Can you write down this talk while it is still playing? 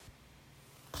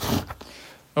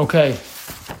Okay.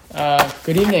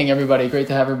 Good evening, everybody. Great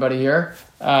to have everybody here.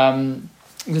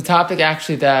 The topic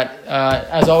actually that,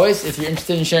 as always, if you're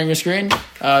interested in sharing your screen,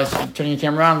 turning your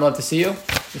camera on, I'd love to see you.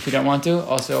 If you don't want to,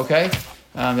 also okay.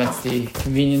 That's the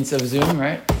convenience of Zoom,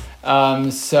 right?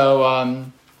 So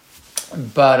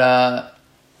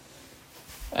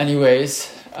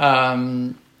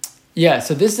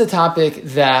this is a topic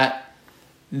that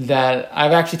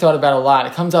I've actually thought about a lot.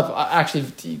 It comes up actually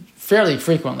fairly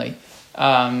frequently.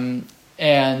 And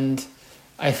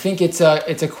I think it's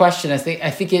a question. I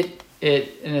think it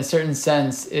in a certain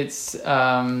sense, it's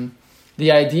the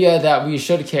idea that we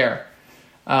should care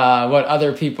what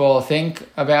other people think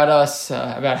about us,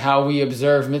 about how we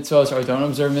observe mitzvos or don't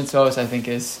observe mitzvos. I think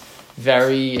is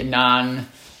very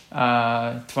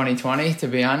 2020, to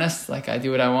be honest. Like, I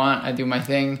do what I want, I do my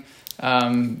thing.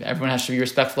 Everyone has to be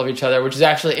respectful of each other, which is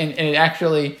actually, and it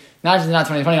actually not just not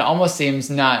 2020. It almost seems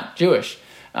not Jewish.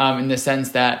 In the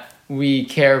sense that we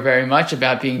care very much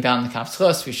about being down the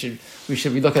kapschus. We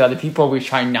look at other people. We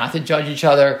try not to judge each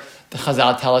other. The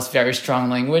Chazal tell us very strong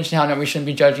language now that we shouldn't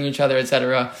be judging each other,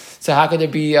 etc. So how could there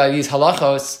be these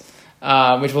halachos,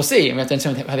 which we'll see, and we have to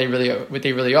understand what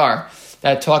they really are,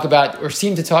 that talk about or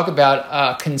seem to talk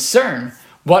about concern.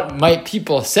 What might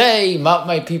people say? What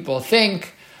might people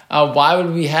think? Why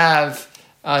would we have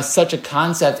such a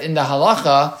concept in the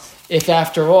halacha? If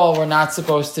after all, we're not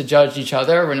supposed to judge each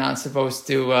other, we're not supposed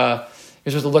to, we're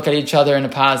supposed to look at each other in a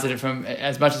positive, from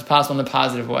as much as possible in a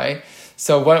positive way.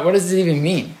 So what does this even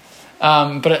mean?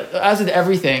 But as with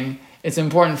everything, it's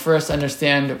important for us to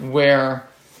understand where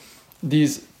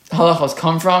these halachos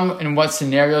come from and what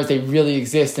scenarios they really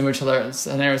exist and which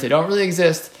scenarios they don't really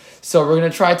exist. So we're going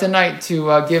to try tonight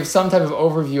to give some type of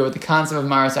overview of the concept of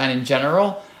Maris Ayin in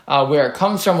general, where it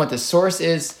comes from, what the source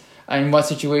is, in what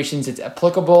situations it's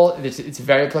applicable. It's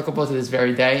very applicable to this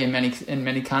very day in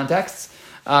many contexts.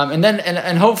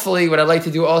 And hopefully what I'd like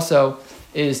to do also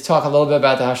is talk a little bit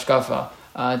about the hashkafa.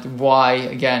 Why,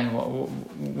 again,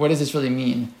 what does this really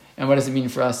mean? And what does it mean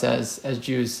for us as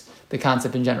Jews, the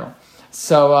concept in general?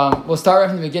 So we'll start right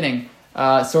from the beginning.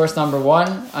 Source number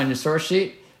 1 on your source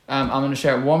sheet. I'm going to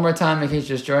share it one more time in case you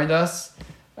just joined us.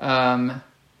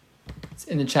 It's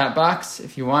in the chat box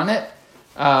if you want it.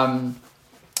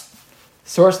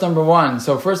 Source number 1.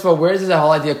 So first of all, where does that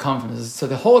whole idea come from? So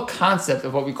the whole concept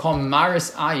of what we call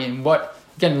Maris Ayin, what,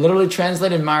 again, literally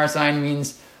translated Maris Ayin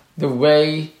means the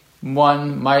way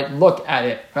one might look at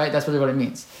it, right? That's really what it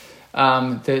means.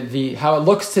 How it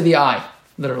looks to the eye,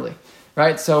 literally,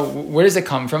 right? So where does it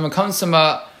come from? It comes from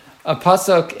a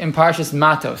pasuk in Parshas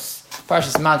Matos.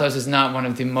 Parshas Matos is not one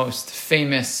of the most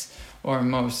famous or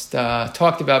most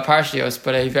talked about parshios,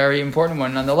 but a very important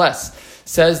one nonetheless.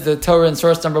 Says the Torah in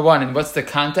source number 1. And what's the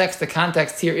context? The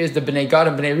context here is the Bnei Gad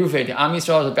and Bnei Reuven. The Am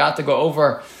Yisrael is about to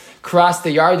cross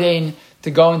the Yarden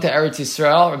to go into Eretz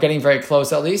Yisrael, or getting very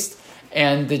close at least.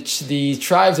 And the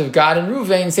tribes of Gad and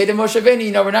Reuven say to Moshe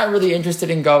Rabbeinu, we're not really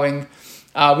interested in going.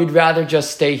 We'd rather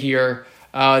just stay here.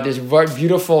 There's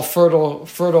beautiful,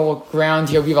 fertile ground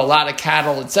here. We have a lot of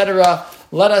cattle, etc.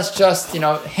 Let us just,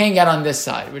 hang out on this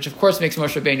side, which of course makes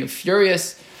Moshe Rabbeinu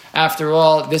furious. After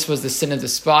all, this was the sin of the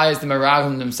spies. The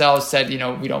Meraglim themselves said, we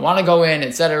don't want to go in,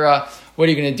 etc. What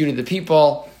are you going to do to the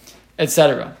people,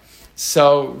 etc.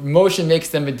 So Moshe makes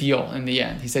them a deal in the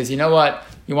end. He says, you know what?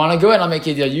 You want to go in? I'll make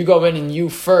you a deal. You go in and you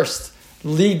first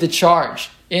lead the charge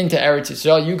into Eretz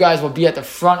Yisrael. You guys will be at the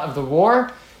front of the war.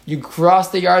 You cross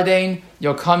the Yarden.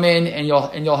 You'll come in and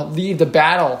you'll lead the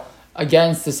battle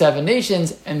against the 7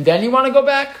 nations. And then you want to go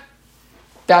back?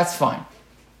 That's fine.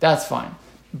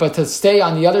 But to stay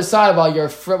on the other side while your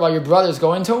brothers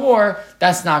go into war,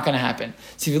 that's not going to happen.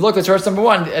 So if you look at source number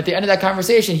 1, at the end of that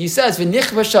conversation, he says,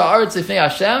 "V'nichvasha ha'aretz lifnei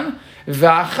Hashem,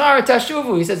 v'achar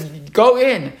tashuvu." He says, go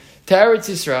in to Eretz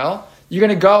Yisrael. You're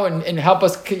going to go and help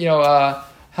us,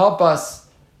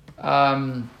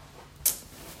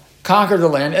 conquer the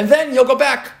land, and then you'll go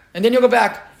back. And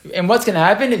what's going to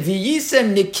happen?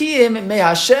 V'yisem nikiyim me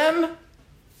Hashem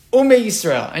u'me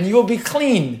Yisrael, and you will be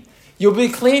clean. You'll be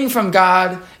clean from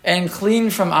God and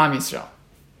clean from Am Yisrael.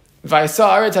 And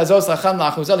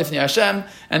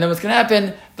then what's going to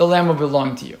happen? The land will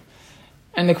belong to you.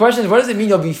 And the question is, what does it mean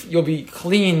you'll be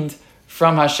cleaned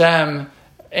from Hashem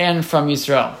and from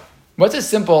Yisrael? What's a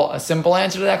simple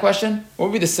answer to that question? What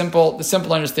would be the simple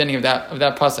understanding of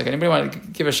that pasuk? Anybody want to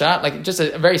give a shot? Like, just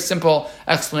a very simple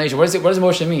explanation. What does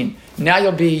Moshe mean? Now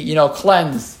you'll be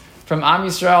cleansed from Am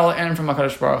Yisrael and from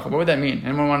HaKadosh Baruch Hu. What would that mean?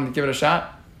 Anyone want to give it a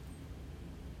shot?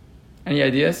 Any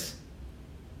ideas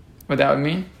what that would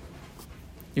mean?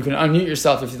 You can unmute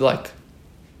yourself if you'd like,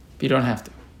 but you don't have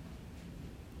to.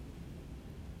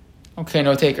 Okay,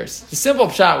 no takers. The simple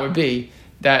shot would be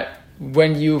that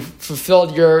when you've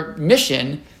fulfilled your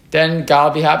mission, then God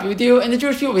will be happy with you, and the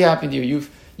Jewish people will be happy with you.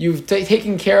 You've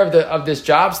taken care of this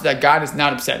job so that God is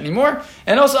not upset anymore,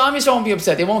 and also Am Yisrael won't be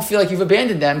upset. They won't feel like you've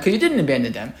abandoned them because you didn't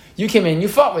abandon them. You came in, you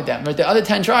fought with them. But the other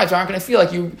 10 tribes aren't going to feel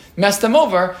like you messed them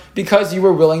over because you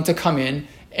were willing to come in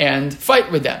and fight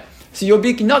with them. So you'll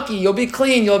be nucky, you'll be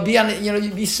clean, you'll be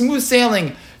you'll be smooth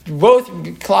sailing. Both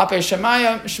Klape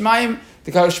Shemayim,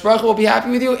 the Kadosh Baruch Hu will be happy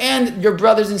with you, and your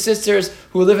brothers and sisters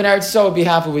who live in Eretz Yisrael will be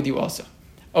happy with you also.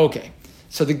 Okay,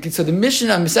 so the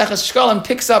Mishnah Maseches Shkalim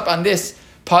picks up on this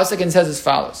pasuk and says as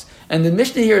follows. And the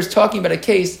Mishnah here is talking about a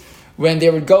case when they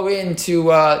would go in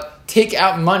to take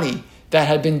out money that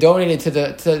had been donated to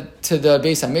the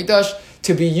Beis Hamikdash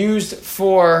to be used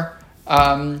for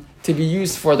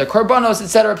the korbanos,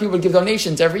 etc. People would give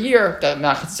donations every year, that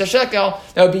shekel,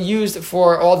 that would be used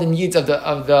for all the needs of the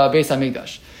Beis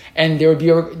Hamikdash. And there would be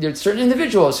certain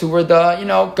individuals who were the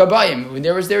gabayim, when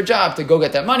there was their job to go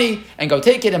get that money and go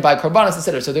take it and buy korbanos,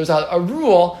 etc. So there was a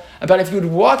rule about if you would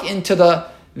walk into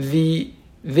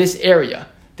this area,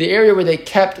 the area where they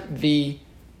kept these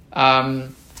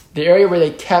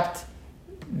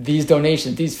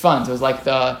donations, these funds. It was like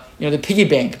the piggy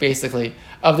bank basically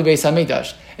of the Beis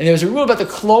Hamikdash. And there was a rule about the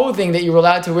clothing that you were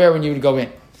allowed to wear when you would go in.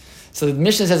 So the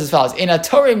Mishnah says as follows: "Ein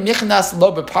hatorem nichnas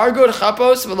lo bepargod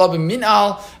chapos v'lo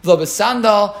b'minal v'lo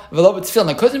b'sandal v'lo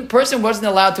b'tefillin." A person wasn't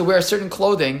allowed to wear certain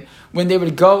clothing when they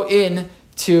would go in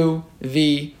to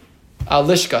the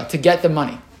lishka to get the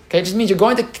money. Okay, it just means you're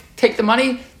going to take the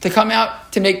money to come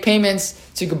out to make payments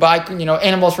to buy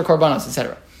animals for korbanos,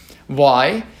 etc.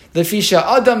 Why? Lefisha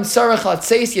adam tzarech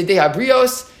latzeis yedei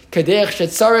habrios kaderech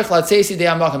shetzarech latzeis yedei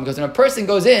hamachim. Because when a person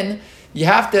goes in,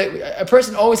 a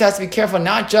person always has to be careful,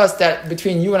 not just that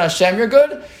between you and Hashem you're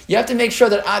good, you have to make sure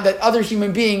that other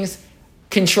human beings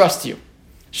can trust you.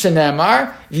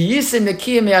 Shenamar, v'yisim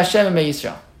nekiyim me'Hashem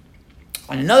me'Yisrael.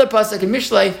 On another pasuk in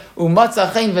Mishlei,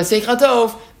 u'matzah chen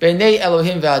v'seichatov b'nei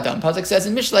Elohim v'adam. Pasuk says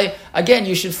in Mishlei, again,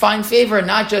 you should find favor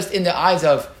not just in the eyes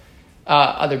of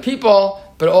other people,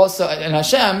 but also in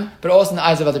Hashem, but also in the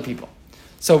eyes of other people.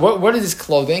 So what is this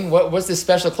clothing? What's this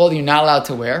special clothing you're not allowed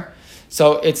to wear?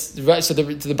 So the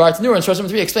Bartanura in source number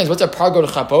 3 explains what's a pargod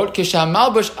chapot.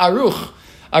 Kishamalbush aruch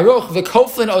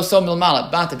v'koflin oso milmala.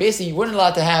 Basically, you weren't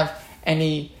allowed to have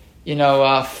any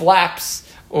flaps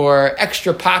or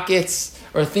extra pockets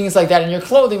or things like that in your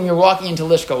clothing when you're walking into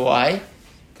lishka. Why?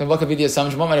 Because what could be the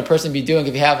assumption? What might a person be doing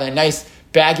if you have a nice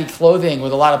baggy clothing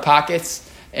with a lot of pockets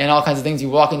and all kinds of things? You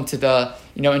walk into the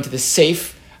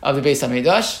safe of the Beis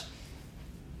Hamikdash.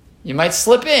 You might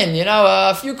slip in,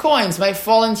 a few coins might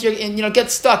fall into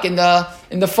get stuck in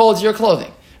the folds of your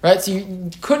clothing, right? So you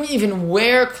couldn't even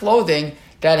wear clothing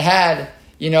that had,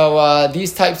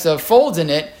 these types of folds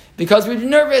in it because we'd be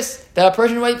nervous that a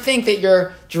person might think that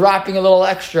you're dropping a little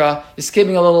extra, you're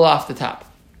skimming a little off the top.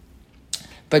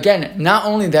 But again, not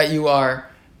only that you are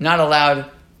not allowed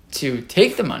to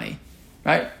take the money,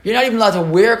 right? You're not even allowed to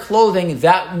wear clothing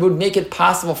that would make it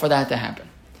possible for that to happen.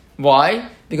 Why?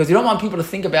 Because you don't want people to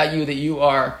think about you that you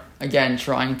are, again,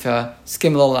 trying to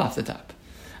skim a little off the top.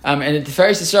 And the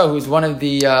Tiferes Yisrael, who's one of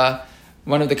the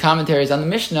commentaries on the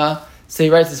Mishnah, so he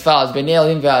writes as follows: B'nei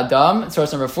Elohim ve'adam,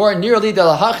 source number 4. Nirali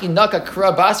dalahachi naka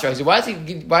kra basra. So why is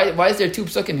there 2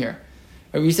 psukim here?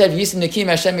 We said Yisim Nekim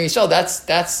Hashem Yisrael. That's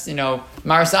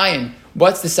Maris Ayin.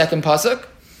 What's the second pasuk?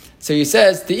 So he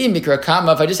says the imikra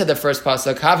kama. If I just had the first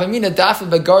pasuk, havamina dafi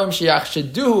begorim sheyach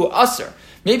sheduhu aser.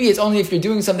 Maybe it's only if you're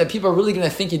doing something that people are really going to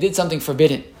think you did something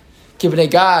forbidden.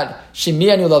 Let's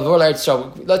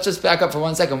just back up for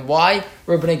 1 second. Why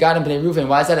were Bnei Gad and Bnei Reuven?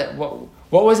 Why is that? What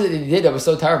was it they did that was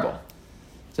so terrible?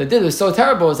 So that was so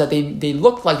terrible is that they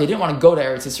looked like they didn't want to go to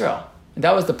Eretz Yisrael. And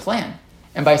that was the plan.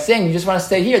 And by saying you just want to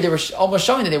stay here, they were almost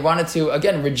showing that they wanted to,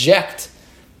 again, reject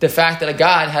the fact that a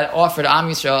God had offered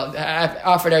Eretz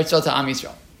Yisrael to Am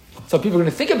Yisrael. So people are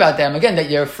going to think about them, again, that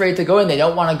you're afraid to go in, they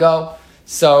don't want to go.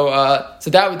 So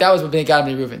that was what Bnei Gad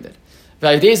and Bnei Reuven did.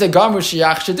 What did it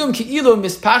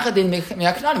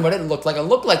look like? It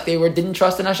looked like they didn't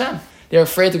trust in Hashem. They were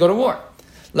afraid to go to war.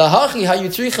 So what do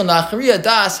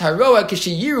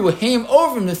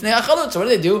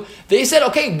they do? They said,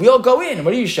 okay, we'll go in.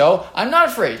 What do you show? I'm not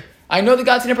afraid. I know that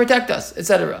God's going to protect us,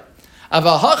 etc. But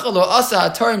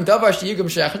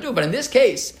in this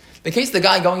case, the case of the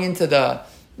guy going into to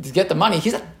get the money,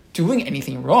 he's not doing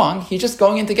anything wrong. He's just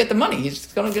going in to get the money. He's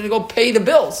just going to go pay the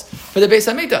bills for the Beis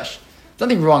Hamikdash.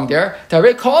 Nothing wrong there. And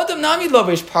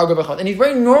he's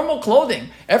wearing normal clothing.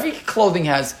 Every clothing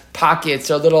has pockets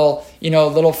or little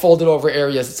folded over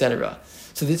areas, etc.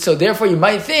 So therefore you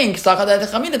might think, you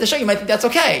might think that's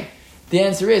okay. The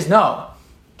answer is no.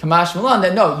 Kamash Milan,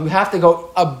 that no, you have to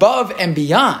go above and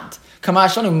beyond.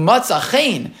 Kamashanu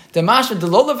matzachein. Demash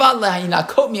delolavad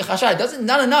lehainakot michashad. Doesn't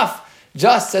not enough.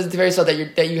 Just says at the very start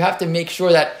that you have to make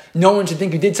sure that no one should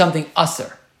think you did something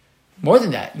usser. More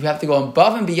than that, you have to go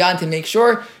above and beyond to make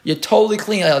sure you're totally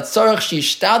clean. People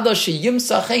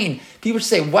should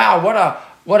say, wow,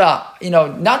 what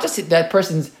a, not just that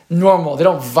person's normal. They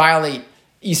don't violate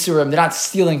Isurim. They're not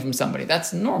stealing from somebody.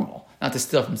 That's normal, not to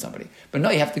steal from somebody. But no,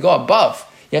 you have to go above.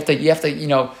 You have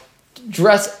to,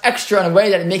 dress extra in a way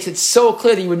that it makes it so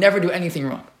clear that you would never do anything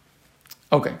wrong.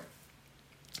 Okay.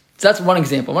 So that's one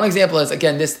example. One example is,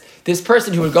 again, this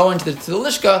person who would go into the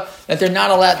lishka, that they're not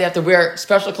allowed, they have to wear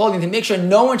special clothing to make sure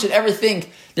no one should ever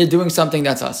think they're doing something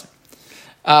that's awesome.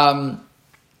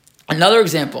 Another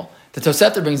example, the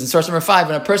Tosefta brings in source number 5,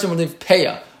 when a person would leave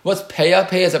peya. What's peya?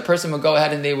 Peya is a person would go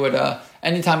ahead and they would,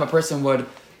 anytime a person would,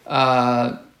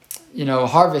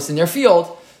 harvest in their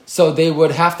field, so they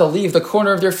would have to leave the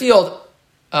corner of their field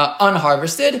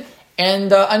unharvested, and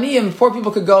aniyim, poor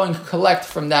people could go and collect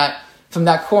from that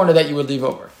corner that you would leave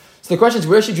over. So the question is,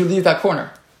 where should you leave that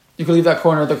corner? You could leave that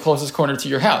corner, the closest corner to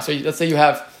your house. So let's say you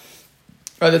have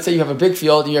a big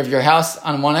field. You have your house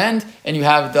on one end, and you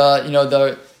have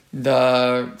the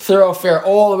thoroughfare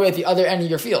all the way at the other end of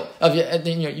your field of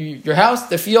your house,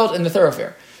 the field, and the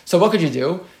thoroughfare. So what could you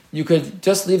do? You could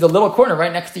just leave the little corner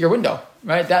right next to your window,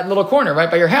 right? That little corner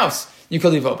right by your house, you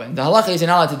could leave open. The halacha is you're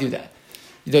not allowed to do that.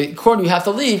 The corner you have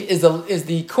to leave is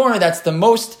the corner that's the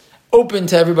most open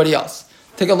to everybody else.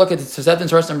 Take a look at the Tosefta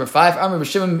source number 5.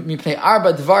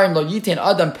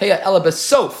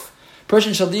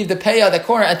 Person should leave the peya, the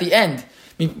corner at the end,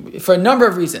 for a number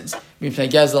of reasons. But one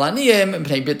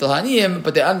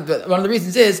of the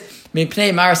reasons is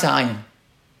Maris Ayin.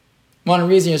 One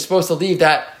reason you're supposed to leave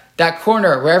that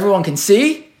corner where everyone can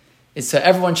see is so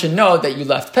everyone should know that you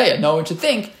left peya. No one should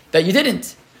think that you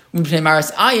didn't.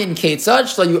 Maris Ayin Keitzad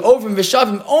Shlo Ovrim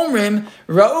V'Shavim Omrim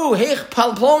Ra'u Heich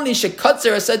Palploni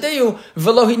Shekatzer Asadeu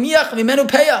V'Lo Hiniach Mimenu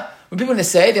Peya. When people are going to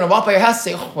say, they're going to walk by your house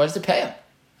and say, where's the peya?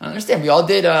 I understand. We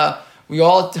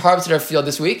all harvested our field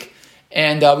this week,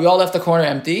 and we all left the corner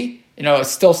empty.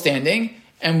 It's still standing.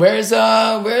 And where's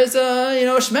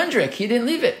Shmendrik? He didn't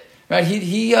leave it. Right?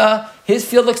 His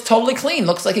field looks totally clean.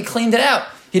 Looks like he cleaned it out.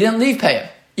 He didn't leave peya.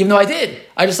 Even though I did.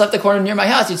 I just left the corner near my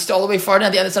house. It's all the way far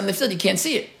down the other side of the field. You can't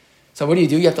see it. So what do?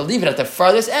 You have to leave it at the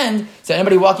farthest end so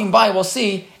anybody walking by will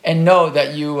see and know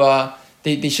that you,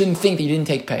 they shouldn't think that you didn't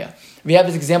take peya. We have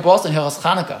this example also in Hilchos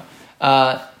Chanukah.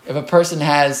 If a person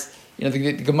has,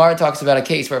 the Gemara talks about a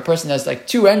case where a person has like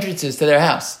 2 entrances to their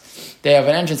house. They have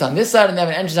an entrance on this side and they have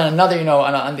an entrance on another,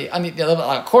 on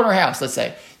the corner house, let's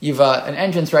say. You have an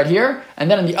entrance right here, and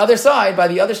then on the other side, by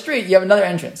the other street, you have another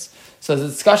entrance. So the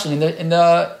discussion in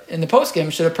the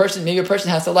poskim, maybe a person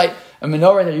has to light a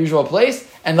menorah in their usual place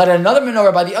and light another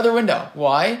menorah by the other window.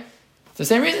 Why? It's the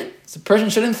same reason. So the person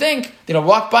shouldn't think,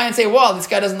 walk by and say, wow, this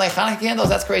guy doesn't light Hanukkah candles,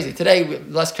 that's crazy. Today, we're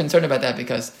less concerned about that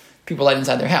because people light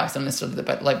inside their house, don't necessarily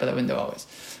light by the window always.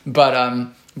 But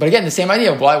again, the same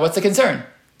idea. Why? What's the concern?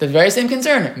 The very same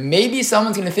concern. Maybe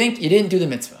someone's going to think you didn't do the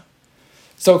mitzvah.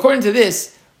 So according to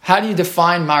this, how do you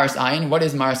define Maris Ayin? What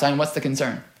is Maris Ayin? What's the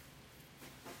concern?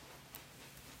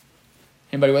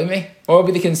 Anybody with me? What would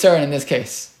be the concern in this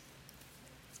case?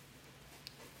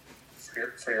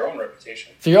 For your own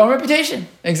reputation. For your own reputation.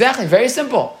 Exactly. Very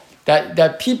simple.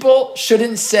 That people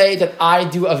shouldn't say that I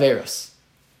do Averos.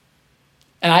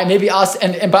 And by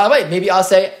the way, maybe I'll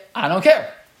say, I don't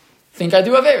care. Think I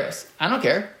do Averos. I don't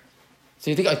care.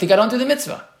 So you think I don't do the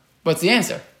mitzvah. What's the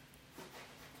answer?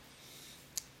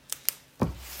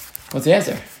 What's the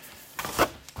answer?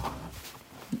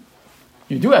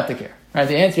 You do have to care. Right?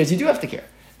 The answer is you do have to care.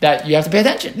 That you have to pay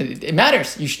attention. It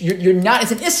matters. You're not.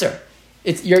 It's an isser.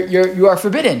 You are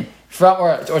forbidden from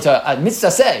or to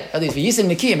mitzvah say at least v'yisim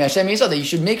nikim Hashem Yisrael that you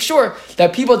should make sure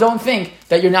that people don't think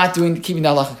that you're not keeping the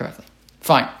halacha correctly.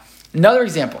 Fine. Another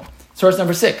example. Source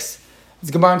number 6.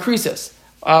 It's Gemara in Krisos.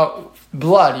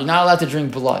 Blood. You're not allowed to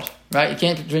drink blood. Right? You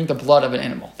can't drink the blood of an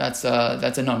animal. That's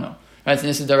a no-no. Right? It's an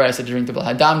issur d'oraisa to drink the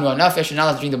blood. Hadam nu nafesh. You're not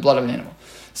allowed to drink the blood of an animal.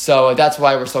 So that's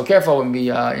why we're so careful when we,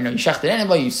 you shecht an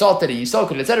animal, you salt it, and you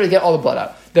soak it, etc. to get all the blood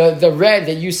out. The red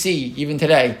that you see even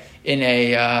today in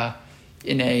a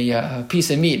piece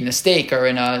of meat, in a steak, or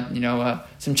in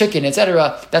some chicken,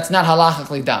 etc. That's not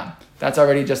halachically dam. That's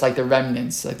already just like the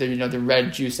remnants, like the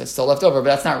red juice that's still left over. But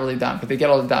that's not really dam because they get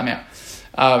all the dam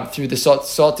out through the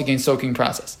salting and soaking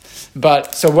process.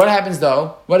 But so what happens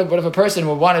though? What if a person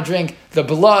would want to drink the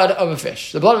blood of a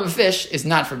fish? The blood of a fish is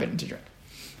not forbidden to drink.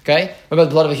 Okay? What about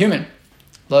the blood of a human?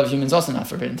 Blood of a human is also not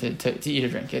forbidden to eat or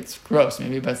drink. It's gross,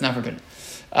 maybe, but it's not forbidden.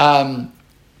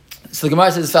 So the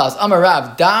Gemara says as follows: Amar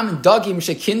Rav, dam dagim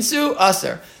shekinsu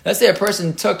aser. Let's say a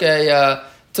person took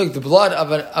the blood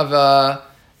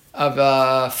of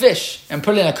a fish and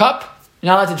put it in a cup.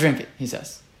 You're not allowed to drink it. He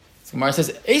says. So the Gemara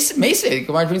says, "Meisei."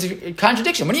 Gemara brings a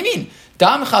contradiction. What do you mean?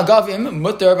 Dam chagavim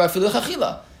mutar b'afilu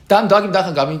chachila. Dam dagim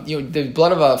chagavim. The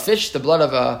blood of a fish, the blood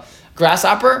of a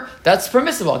grasshopper, that's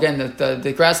permissible. Again,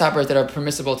 the grasshoppers that are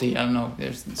permissible to eat. I don't know.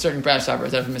 There's certain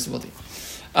grasshoppers that are permissible to eat.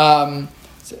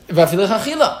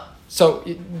 So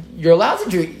you're allowed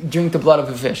to drink the blood of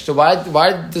a fish. So why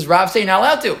does Rav say you're not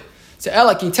allowed to? So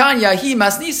Ela kitanya hi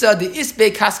masnisa the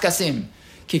isbe kaskasim.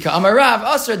 Kika amar Rav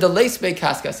asr the leisbe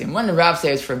kaskasim. When the Rav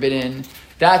says it's forbidden,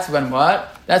 that's when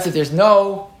what? That's if there's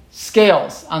no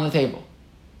scales on the table.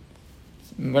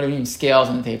 What do you mean scales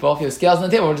on the table? If you have scales on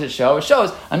the table, what does it show? It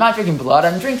shows I'm not drinking blood.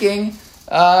 I'm drinking fish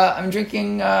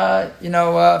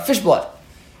blood.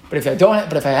 But if I don't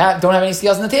have any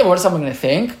scales on the table, what is someone going to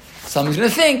think? Someone's going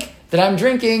to think that I'm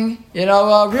drinking,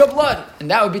 real blood, and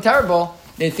that would be terrible.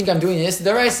 They think I'm doing this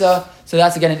deraisa. So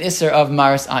that's again an isser of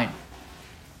Maris Ayin.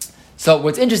 So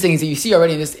what's interesting is that you see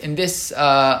already in this.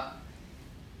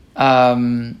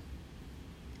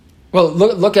 Well,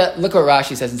 look what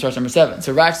Rashi says in source number 7.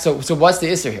 So what's the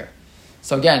isser here?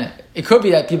 So again, it could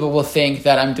be that people will think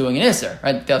that I'm doing an isser,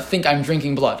 right? They'll think I'm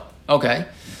drinking blood. Okay.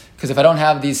 Because if I don't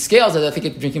have these scales, they'll think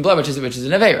it's drinking blood, which is an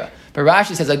aveira. But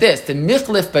Rashi says like this: the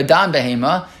michlif badam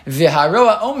behema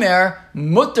v'haroa omer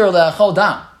mutter le'achol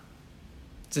dam.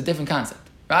 It's a different concept.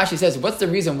 Rashi says, what's the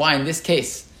reason why in this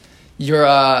case you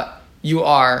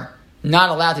are not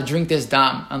allowed to drink this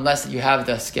dam unless you have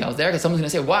the scales there? Because someone's going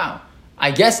to say, wow,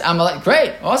 I guess I'm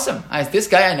great, awesome. This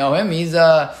guy, I know him. He's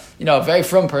a very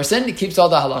frum person. He keeps all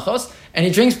the halachos and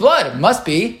he drinks blood. Must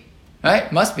be.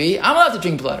 Right? Must be. I'm allowed to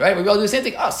drink blood, right? We all do the same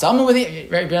thing. Oh, someone with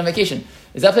right, been on vacation.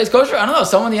 Is that place kosher? I don't know.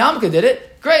 Someone in the Amka did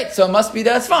it. Great. So it must be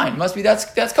that's fine. Must be that's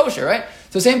kosher, right?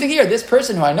 So same thing here. This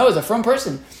person who I know is a frum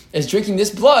person is drinking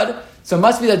this blood. So it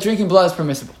must be that drinking blood is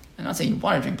permissible. I'm not saying you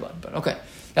want to drink blood, but okay.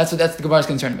 That's the Gemara is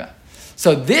concerned about.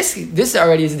 So this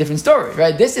already is a different story,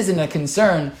 right? This isn't a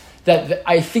concern that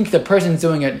I think the person's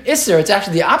doing an isser. It's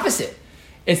actually the opposite.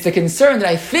 It's the concern that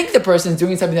I think the person's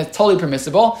doing something that's totally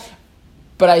permissible.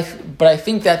 But I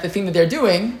think that the thing that they're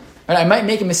doing, right, I might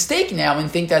make a mistake now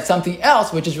and think that something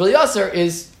else, which is really usher,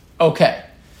 is okay.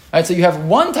 Right? So you have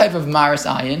one type of Maris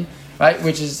Ayin, right,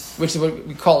 which is what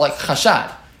we call like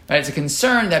chashad. Right? It's a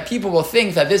concern that people will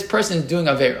think that this person is doing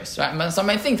averos. Right? So I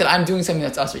might think that I'm doing something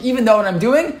that's usher, even though what I'm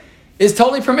doing is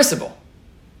totally permissible.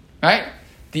 Right?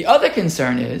 The other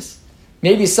concern is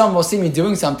maybe someone will see me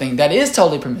doing something that is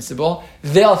totally permissible.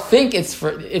 They'll think it's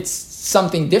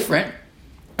something different.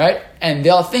 Right? And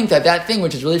they'll think that thing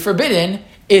which is really forbidden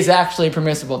is actually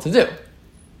permissible to do.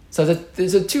 So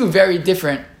there's two very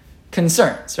different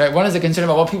concerns, right? One is a concern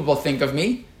about what people will think of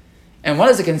me, and one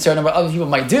is a concern about what other people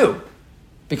might do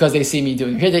because they see me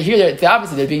doing it. Here, the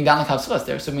opposite. They're being down the kapsulas.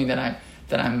 They're assuming that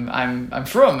I'm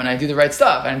frum and I do the right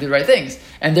stuff and I do the right things,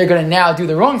 and they're going to now do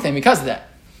the wrong thing because of that.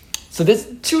 So there's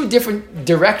two different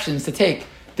directions to take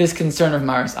this concern of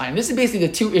Maris Ayin. This is basically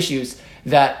the two issues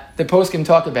that the poskim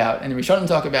talk about and the Rishonim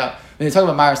talk about when they talk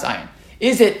about Maris Ayin.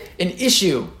 Is it an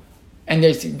issue? And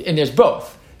there's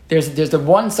both. There's the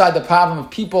one side, the problem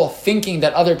of people thinking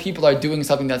that other people are doing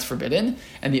something that's forbidden,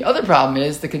 and the other problem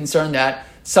is the concern that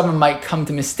someone might come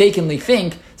to mistakenly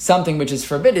think something which is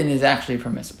forbidden is actually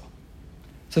permissible.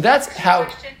 So that's how.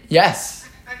 Question? Yes.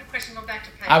 I have a question going back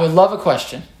to Paya. I would love a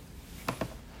question.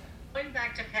 Going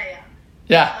back to Paya.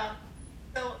 Yeah.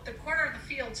 So the corner of the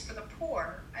fields for the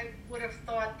poor, I would have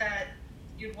thought that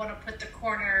you'd want to put the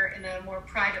corner in a more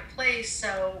private place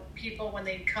so people, when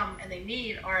they come and they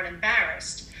need, aren't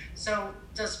embarrassed. So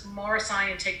does Maris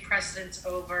Ayin take precedence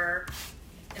over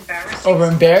embarrassing? Over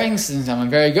embarrassing someone.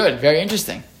 Very good. Very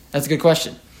interesting. That's a good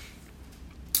question.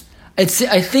 I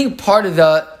think part of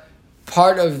the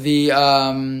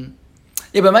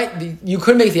you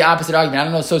could make the opposite argument. I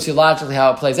don't know sociologically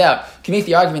how it plays out. You can make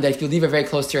the argument that if you leave it very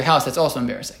close to your house, that's also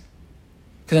embarrassing.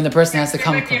 Because then the person has to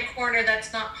come. There might be a corner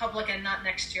that's not public and not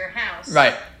next to your house.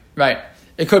 Right.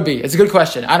 It could be. It's a good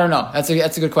question. I don't know. That's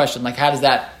a good question. Like, how does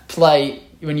that play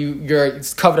when you're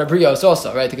covered up brios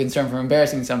also, right? The concern from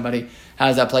embarrassing somebody. How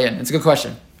does that play in? It's a good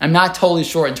question. I'm not totally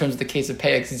sure in terms of the case of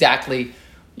pay exactly,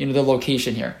 the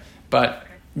location here. But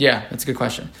yeah, that's a good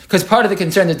question. Because part of the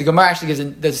concern that the Gemara actually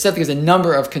gives a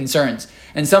number of concerns.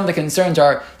 And some of the concerns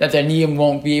are that the Aniyim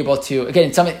won't be able to,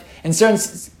 again, in certain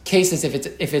cases,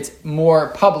 if it's more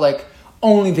public,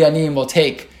 only the Aniyim will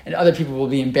take, and other people will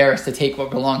be embarrassed to take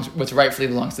what rightfully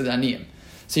belongs to the Aniyim.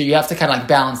 So you have to kind of like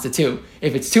balance the two.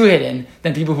 If it's too hidden,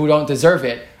 then people who don't deserve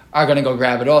it are going to go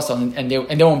grab it also, and they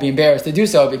won't be embarrassed to do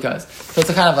so because. So it's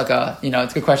a kind of like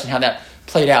it's a good question how that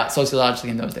played out sociologically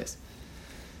in those days.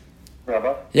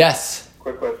 Rabbi? Yes.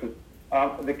 Quick question.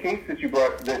 The case that you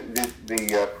brought,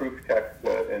 the proof text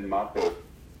in Matos,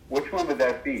 which one would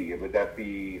that be? Would that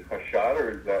be Chashad or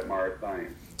is that Maris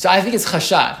Ayin? So I think it's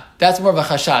Chashad. That's more of a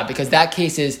Chashad because that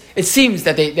case is. It seems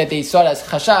that they saw it as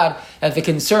Chashad. That the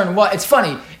concern was. It's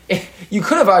funny. You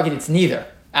could have argued it's neither.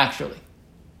 Actually,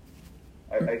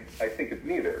 I think it's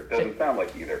neither. It doesn't sound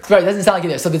like either. Right. It doesn't sound like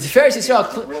either. So the Tiferes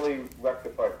Yisrael really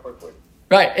rectified quickly.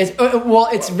 Right.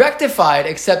 It's rectified,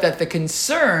 except that the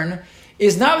concern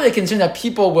is not really a concern that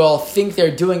people will think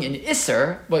they're doing an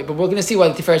Isser, but we're going to see why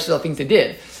the Tiferes Yisrael thinks they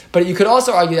did. But you could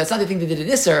also argue that's not the thing they did an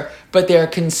Isser, but they're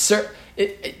concerned.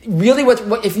 Really,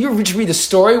 what if you read the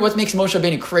story, what makes Moshe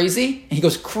Rabbeinu crazy, and he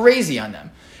goes crazy on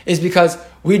them, is because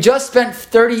we just spent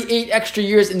 38 extra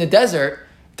years in the desert,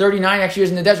 39 extra years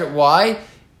in the desert. Why?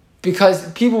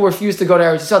 Because people refused to go to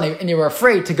Eretz Yisrael, and they were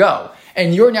afraid to go.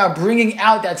 And you're now bringing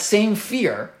out that same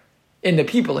fear in the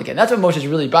people again. That's what Moshe is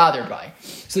really bothered by.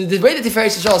 So the way that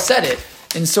Tiferes Yisrael said it,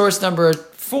 in source number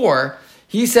 4,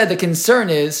 he said the concern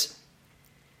is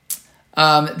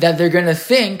that they're going to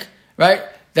think, right,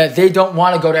 that they don't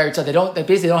want to go to Eretz Yisrael. They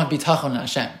basically don't have bitachon on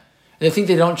Hashem. They think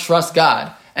they don't trust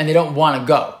God, and they don't want to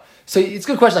go. So it's a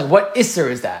good question, like, what Isser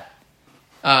is that?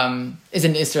 Is it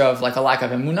an Isser of, like, a lack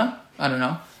of emunah? I don't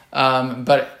know.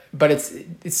 But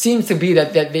it seems to be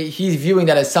that he's viewing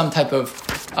that as some type of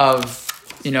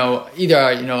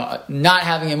either not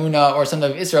having emunah or some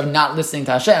type of Isser of not listening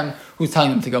to Hashem, who's telling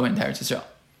them to go into Eretz Yisrael.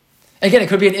 Again, it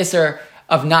could be an Isser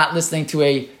of not listening to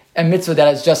a mitzvah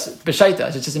that is just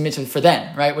b'shaita, it's just a mitzvah for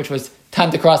then, right? Which was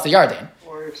time to cross the Yarden.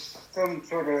 Or it's some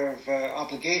sort of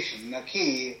obligation.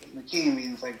 Naki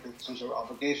means like some sort of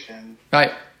obligation.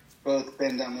 Right. Both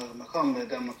ben dam makom the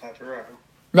dam makatero.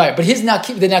 Right, but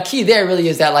the naki there really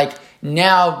is that like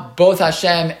now both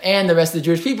Hashem and the rest of the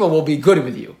Jewish people will be good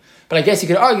with you. But I guess you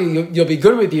could argue you'll be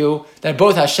good with you that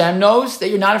both Hashem knows that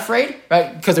you're not afraid,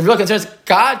 right? Because the real concern is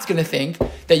God's going to think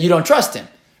that you don't trust Him,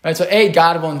 right? So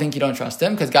God won't think you don't trust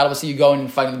Him because God will see you going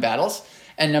and fighting the battles.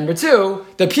 And number 2,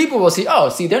 the people will see,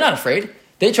 they're not afraid.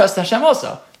 They trust Hashem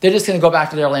also. They're just going to go back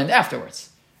to their land afterwards,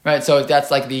 right? So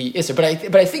that's like the Isser.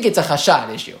 But I think it's a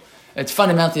Chashad issue. It's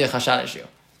fundamentally a Chashad issue.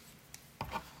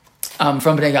 From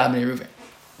Bnei Gad and Bnei Reuven,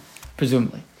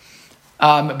 presumably.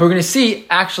 But we're going to see,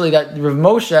 actually, that Rav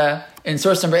Moshe, in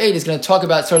source number 8, is going to talk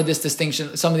about sort of this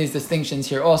distinction, some of these distinctions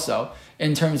here also,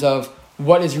 in terms of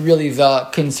what is really the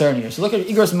concern here. So look at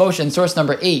Igros Moshe in source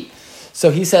number 8. So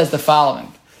he says the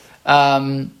following.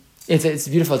 It's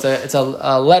beautiful. It's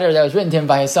a letter that was written to him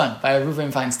by his son, by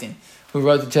Reuven Feinstein, who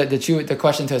wrote the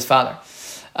question to his father.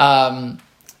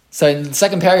 So in the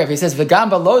second paragraph, he says, "V'gam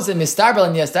balozim mistarbel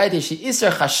in yasdaiti she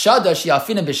iser chashada she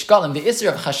alfina b'shkalim." The iser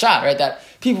of chashad, right? That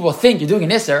people will think you're doing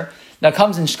an iser that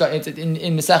comes in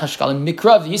Mesach Shkalim.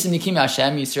 Mikrav yisim nikim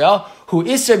Hashem Yisrael who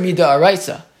iser mida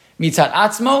araisa mitzat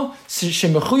atzmo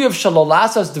shemechuyev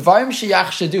shalolasas dvarim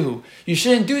sheyachshaduhu. You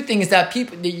shouldn't do things that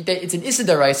people. That it's an iser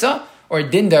daraisa or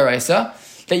din daraisa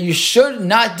that you should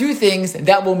not do things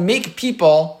that will make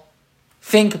people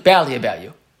think badly about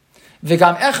you.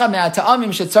 וגם אחד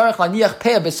מהטעמים שצריך להניח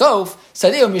פה בסוף,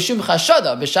 שדהו משום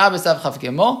חשדה, בשבס אב כ"ג.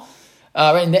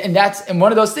 And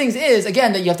one of those things is,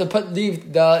 again, that you have to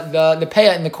leave the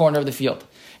payah in the corner of the field.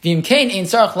 ואם כן, אין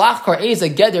צריך לחקור איזה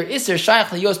גדר איסר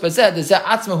שייך ליוס בזה, דזה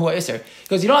עצמו הוא האיסר.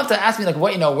 Because you don't have to ask me, like,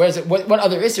 where is it, what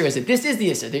other iser is it? This is the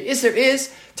iser. The iser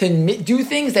is to do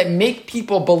things that make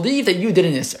people believe that you did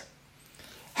an iser.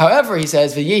 However, he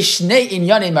says, v'yesh shnei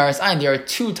inyanei Maris Ayin. There are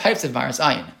 2 types of Maris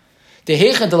Ayin.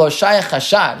 דהיכן דלא שייך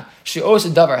חשד שעושה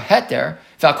דבר התר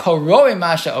והכל רואה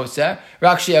מה שעושה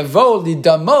רק שיבוא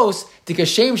לדמוס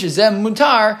כשם שזה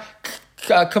מותר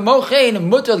כמו כן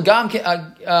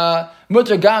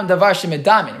mutter gam davar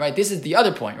shemedamin, right? This is the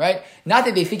other point, right? Not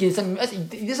that they think it's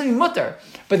something mutter,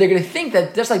 but they're going to think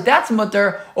that just like that's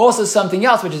mutter, also something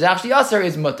else, which is actually aser,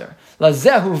 is mutter.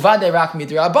 Lazehu vade rak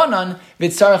midrabanan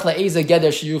v'tzarich la'eza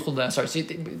geder sheyuchul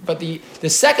la'asar. But the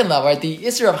second level, right, the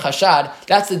issue of chashad,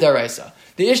 that's the deraisa.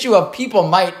 The issue of people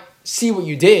might see what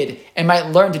you did and might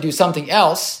learn to do something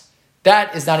else.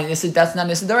 That is not an issue. That's not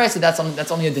an issue deraisa. That's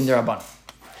only a din derabanan.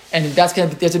 And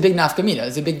there's a big nafkamina.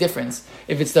 There's a big difference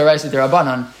if it's deraisa or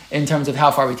derabanan in terms of how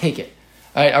far we take it.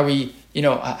 Right? Are we,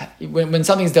 when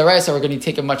something's deraisa, we're going to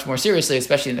take it much more seriously,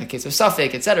 especially in the case of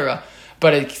suffix, etc.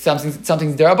 But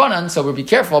something's derabanan, so we'll be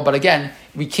careful. But again,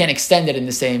 we can't extend it in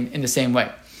the same way.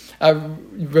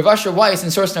 Rav Asher Weiss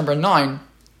in source number 9,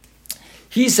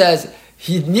 he says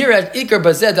he nirad ikar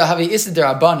bazed havi isider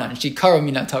abanan shikaru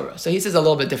min Torah. So he says a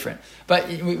little bit different. But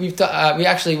we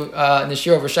actually in the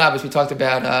Shir over Shabbos we talked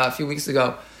about a few weeks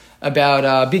ago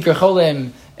about Biker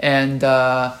Cholim and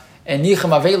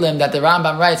Nicham Avelim, that the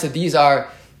Rambam writes that these are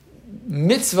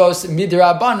mitzvos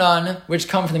midrabanan, which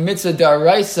come from the mitzvah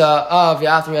daraisa of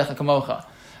Ya'athrecha Kamocha.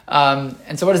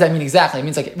 And so what does that mean exactly? It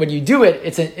means like when you do it,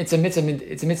 it's a mitzvah,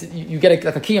 you get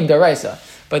like a kiyum daraisa,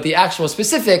 but the actual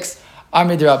specifics are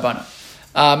midrabanan.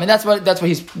 And that's what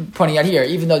he's pointing out here.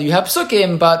 Even though you have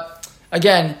psukim, but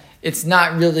again, it's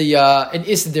not really an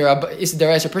issa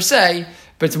daraisa per se,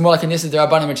 but it's more like an issa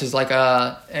darabanan, which is like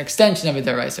an extension of a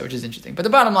daraisa, which is interesting. But the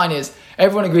bottom line is,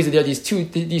 everyone agrees that there are these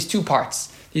two parts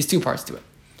to it.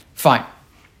 Fine.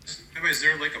 Is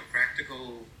there like a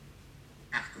practical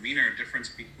nafkamina or difference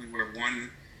between where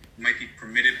one might be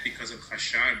permitted because of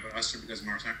chashad, but usher because of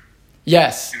Maris Ayin?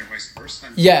 Yes. And vice versa?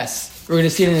 Yes. We're going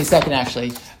to see it in a second,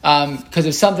 actually. Because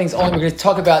if something's only, we're going to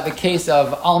talk about the case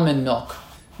of almond milk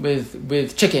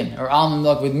with chicken, or almond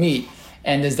milk with meat.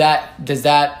 And does that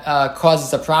cause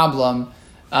us a problem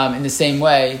in the same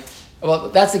way? Well,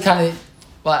 that's the kind of,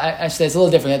 actually it's a little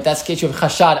different. That's the case of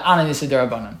chashad on an issa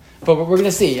derabanan. But we're going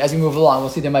to see as we move along. We'll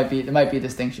see there might be a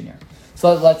distinction here.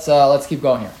 So let's keep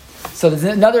going here. So there's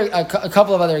a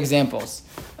couple of other examples.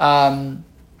 So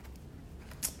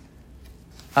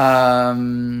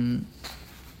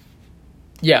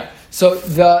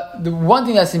the one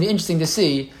thing that's going to be interesting to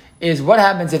see is what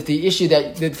happens if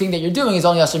the thing that you're doing is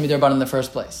only asher midrabanan in the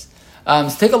first place. So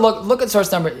take a look at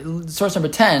source number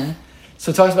 10.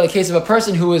 So it talks about a case of a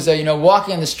person who was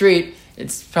walking on the street.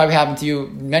 It's probably happened to you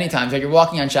many times. Right? You're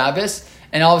walking on Shabbos,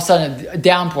 and all of a sudden a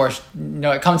downpour,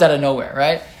 it comes out of nowhere,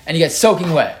 right? And you get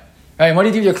soaking wet, right? And what do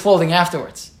you do with your clothing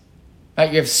afterwards?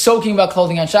 Right? You have soaking wet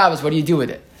clothing on Shabbos. What do you do with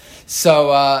it?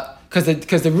 So,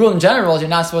 because the rule in general is you're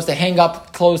not supposed to hang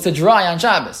up clothes to dry on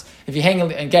Shabbos. If you hang,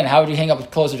 again, how would you hang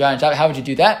up clothes to dry on Shabbos? How would you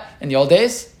do that in the old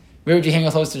days? Where would you hang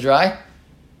your clothes to dry?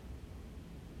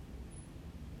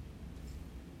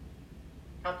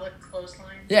 Public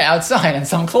clothesline. Yeah, outside on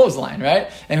some clothesline, right?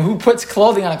 And who puts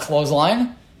clothing on a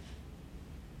clothesline?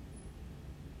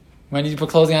 When did you put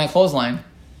clothing on a clothesline?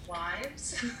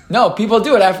 Wives. No, people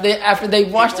do it after they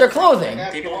wash their clothing.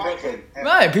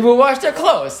 Right, people wash their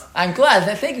clothes. I'm glad.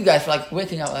 Thank you guys for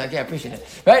waking up. I appreciate it.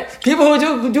 Right, people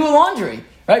who do laundry.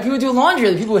 Right, people who do laundry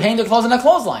are the people who hang their clothes on a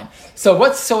clothesline. So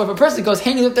if a person goes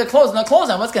hanging up their clothes on a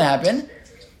clothesline, what's going to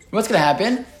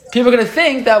happen? People are going to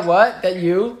think that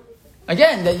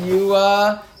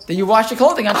you wash your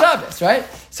clothing on Shabbos, right?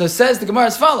 So it says the Gemara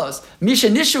as follows: Misha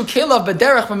nishu kelav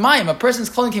b'derech b'mayim. A person's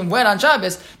clothing came wet on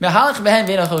Shabbos. Mehalach behen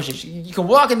ve'eno choshish. You can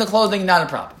walk in the clothing, not a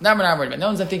problem. Not worried about it. No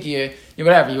one's thinking you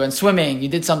whatever. You went swimming, you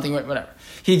did something, whatever.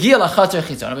 Higia lachatzer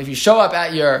chitzon. If you show up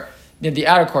at the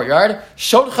outer courtyard,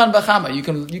 shotchan b'chama.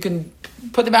 You can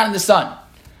put them out in the sun.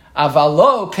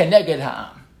 Avalo keneged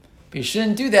ha'am. But you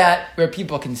shouldn't do that where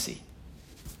people can see.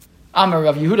 Amar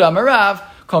Rav Yehuda Amar Rav.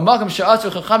 But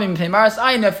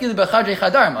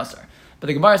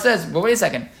the Gemara says, well, wait a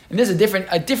second. And there's a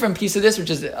different piece of this, which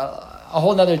is a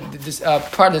whole other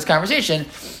part of this conversation,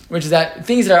 which is that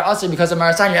things that are usher because of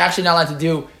Maris Ayin, you're actually not allowed to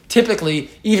do typically,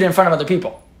 even in front of other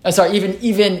people.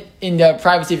 Even in the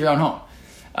privacy of your own home.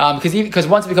 Because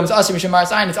once it becomes usher,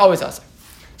 Maris Ayin, it's always usher.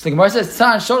 So the Gemara says,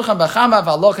 but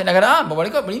what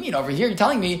do you mean? Over here, you're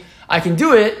telling me I can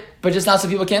do it, but just not so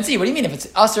people can't see. What do you mean? If it's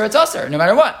usher, it's usher, no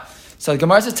matter what. So the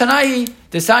Gemara says, Tanai,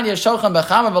 Desanya Shochan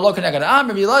Bachama Velo Kenegad Am,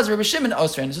 Rabbi Elazar, Rabbi Shimon,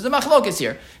 Osrin. This is a machlokas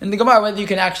here. In the Gemara, whether you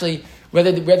can actually,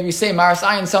 whether we say Maris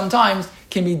Ayin sometimes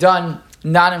can be done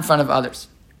not in front of others.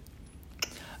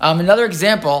 Another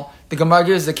example, the Gemara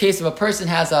gives the case of a person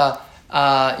has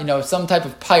some type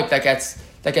of pipe that gets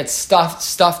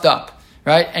stuffed up,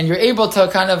 right? And you're able to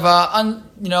kind of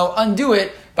undo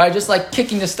it by just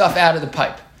kicking the stuff out of the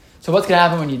pipe. So what's going to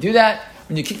happen when you do that?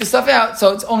 When you kick the stuff out,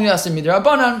 so it's only us in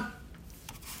midrabanan.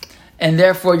 And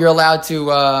therefore, you're allowed to.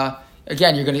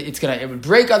 It would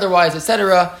break otherwise,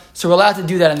 etc. So we're allowed to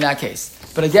do that in that case.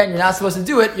 But again, you're not supposed to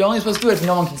do it. You're only supposed to do it if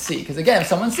no one can see. Because again, if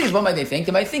someone sees, what might they think?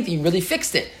 They might think that you really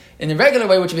fixed it in the regular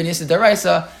way, which would be Nisa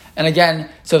Daraisa. And again,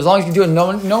 so as long as you do it, no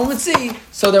one would see.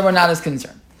 So then we're not as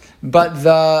concerned.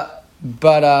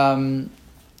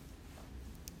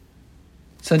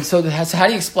 So how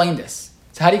do you explain this?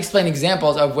 So how do you explain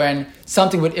examples of when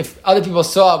something would, if other people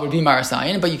saw it, would be Maris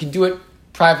Ayin, but you can do it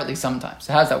privately sometimes?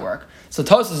 So how does that work? So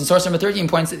Tosfos in source number 13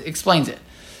 points explains it.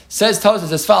 Says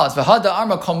Tosfos as follows: V'hada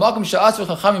arma kol makom she'asru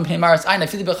chachamim pnei Maris Ayin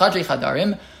afili b'chadrei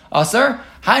chadarim aser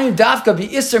hainu dafka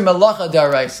bi'isr melacha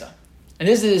daraisa. And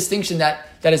this is a distinction that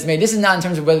is made. This is not in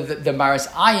terms of whether the Maris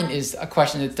Ayin is a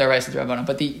question that's daraisa d'Rabbanan,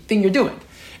 but the thing you're doing.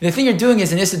 The thing you're doing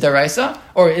is an Issa Daraisa,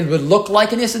 or it would look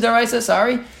like an Issa Daraisa,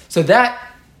 So that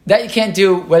you can't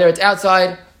do whether it's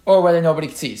outside or whether nobody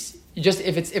sees. You just,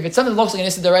 if it's something that looks like an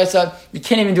Issa Daraisa, you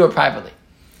can't even do it privately.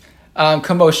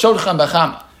 Kamo shodchan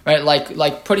b'chama, right?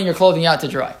 Like putting your clothing out to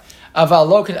dry. Aval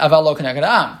lo keneged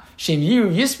ha'am. Shem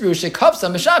yiru yisru shekapsa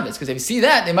b'Shabbos. Because if you see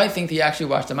that, they might think that you actually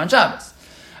washed them on Shabbos.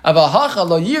 Aval hacha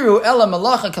lo yiru ela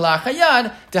malacha kalach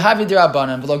hayad dehavi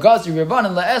d'Rabbanan v'lo gazri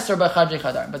Rabbanan la'eser b'chadrei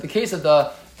chadar. But the case of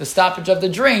the stoppage of the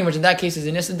drain, which in that case is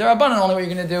an Issa d'Rabbanan, only what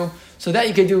you're going to do, so that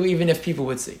you could do even if people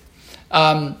would see.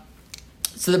 But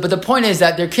the point is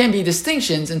that there can be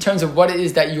distinctions in terms of what it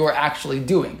is that you are actually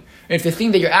doing. If the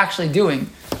thing that you're actually doing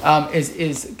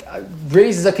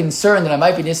raises a concern that it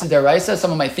might be Issa Daraisa,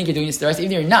 someone might think you're doing Issa Daraisa,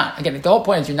 even if you're not. Again, the whole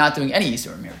point is you're not doing any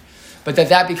Issa Mir. But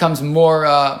that becomes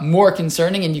more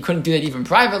concerning, and you couldn't do that even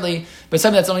privately. But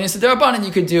something that's only Issa Darabanan,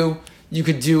 you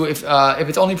could do if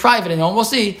it's only private and no one will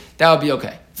see, that would be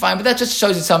okay. Fine, but that just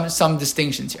shows you some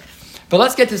distinctions here. But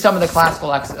let's get to some of the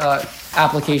classical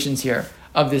applications here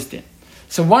of this din.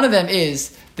 So one of them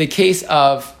is the case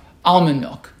of almond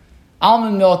milk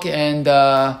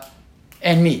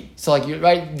and meat. So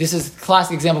right, this is the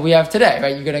classic example we have today,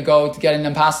 right? You're going to go to get an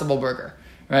Impossible Burger,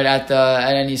 right, at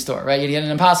any store, right? You get an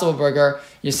Impossible Burger.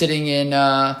 You're sitting in,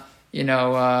 again,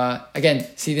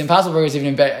 see, the Impossible Burger is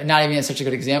not even such a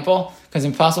good example, because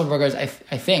Impossible Burgers, I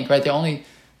think, right,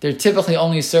 they're typically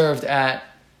only served at,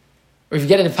 or if you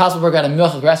get an Impossible Burger at a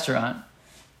milk restaurant,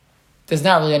 there's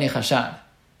not really any chashad.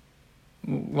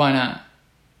 Why not?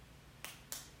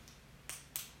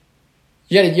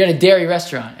 You're at a dairy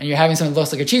restaurant and you're having something that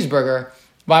looks like a cheeseburger.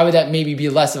 Why would that maybe be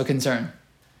less of a concern?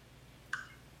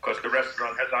 Because the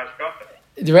restaurant has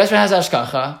ashkacha. The restaurant has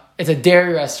ashkacha. It's a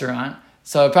dairy restaurant,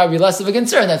 so it'd probably be less of a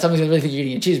concern that someone's going to really think you're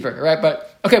eating a cheeseburger, right? But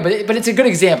it's a good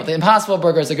example. The Impossible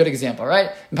Burger is a good example,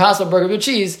 right? Impossible Burger with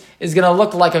cheese is going to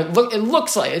look like it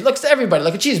looks to everybody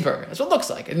like a cheeseburger. That's what it looks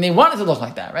like, and they want it to look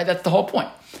like that, right? That's the whole point.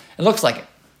 It looks like it.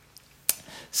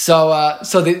 So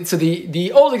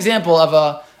the old example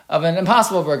of an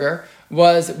Impossible Burger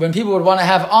was when people would want to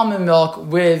have almond milk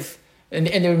and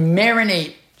they would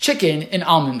marinate chicken in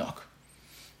almond milk.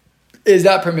 Is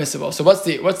that permissible? So what's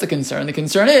the concern? The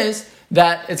concern is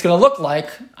that it's going to look like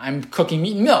I'm cooking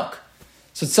meat and milk.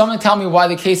 So someone tell me why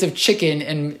the case of chicken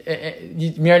and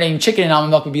marinating chicken in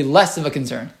almond milk would be less of a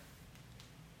concern.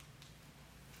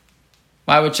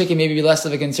 Why would chicken maybe be less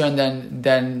of a concern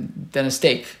than a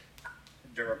steak?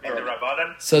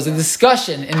 So there's a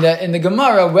discussion in the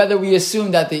Gemara whether we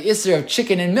assume that the Isser of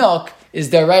chicken and milk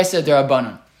is Daraisa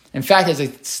Darabanan. In fact, there's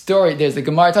the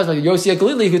Gemara talks about Yossi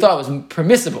Galili who thought it was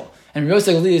permissible. And in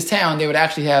Yossi Galili's town, they would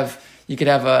actually you could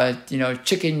have a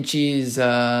chicken cheese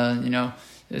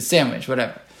sandwich,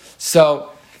 whatever. So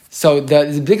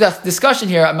the big discussion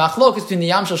here, a machlok is between the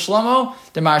Yam Shel Shlomo,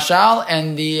 the Marshal,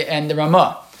 and the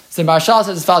Ramah. So the Marshal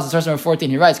says as follows in source number 14.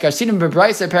 He writes, Garsidim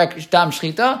bebraisa perak dam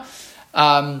shchita.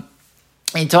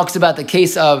 He talks about the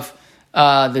case of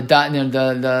the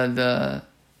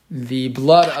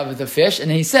blood of the fish,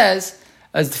 and he says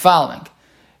as the following: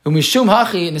 Umishum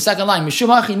hachi, in the second line, Mishum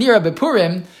hachi nira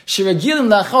bepurim shiragilim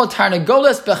lachot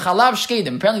tarnagolas bechalav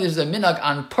shkedim. Apparently, there's a minhag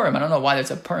on Purim. I don't know why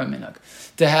there's a Purim minhag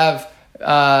to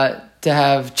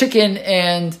have chicken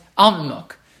and almond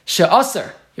milk.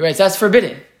 She'aser, he writes, that's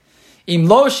forbidden. Im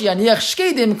lo shianiach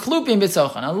shkedim klupim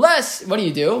bitzochan. Unless, what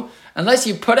do? Unless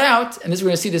you put out, and this we're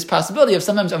going to see this possibility of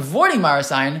sometimes avoiding Maris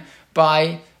Ayin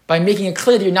by making it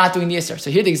clear that you're not doing the Isser.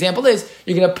 So here the example is,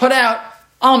 you're going to put out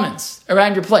almonds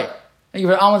around your plate. You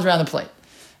put almonds around the plate.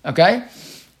 Okay?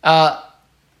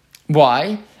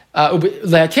 Why?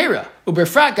 Le'akera.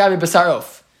 Uberfrat gabi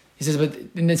basarof. He says, but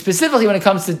specifically when it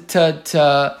comes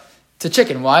to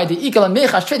chicken. Why? The ikal and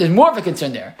mechash trade, there's more of a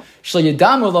concern there. Shlo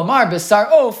yadamu lomar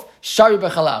basarof shari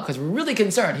b'chalav. Because we're really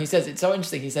concerned. He says, it's so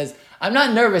interesting. He says, I'm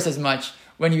not nervous as much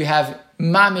when you have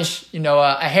mamish,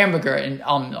 a hamburger in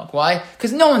almond milk. Why?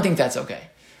 Because no one thinks that's okay.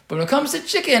 But when it comes to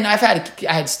chicken, I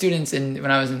had students when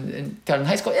I was in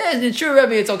high school. Yeah, it's true,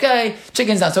 Rebbe, it's okay.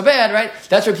 Chicken's not so bad, right?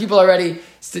 That's where people already,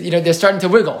 they're starting to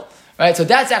wiggle, right? So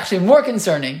that's actually more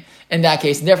concerning in that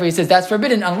case. And therefore, he says that's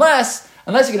forbidden unless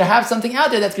you're going to have something out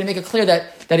there that's going to make it clear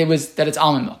that it's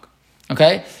almond milk.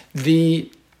 Okay, the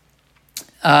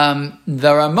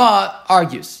Ramah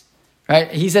argues. Right?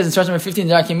 He says in source number 15,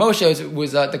 the Darki Moshe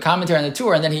was the commentary on the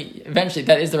tour, and then he eventually,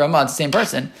 that is the Ramah, it's the same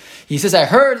person. He says, I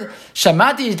heard,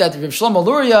 Shamati, that Rav Shlomo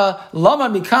Luria, Lama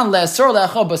Mikan Le'asor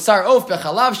Le'achol Basar Of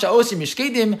Bechalav Sha'osim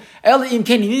Mishkedim, El Im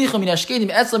Ken Yinichu Min Ashkedim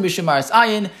Etzlam B'Shum Maris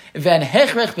Ayin, Ven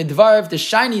Hechrech B'Dvarv, the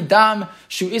shiny dam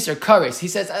Shu Iser Karis. He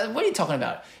says, what are you talking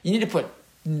about? You need to put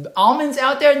almonds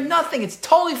out there? Nothing. It's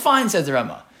totally fine, says the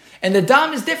Ramah. And the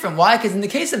dam is different. Why? Because in the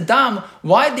case of dam,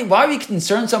 why are we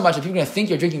concerned so much that people are going to think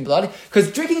you're drinking blood?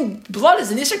 Because drinking blood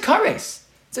is an isser kares.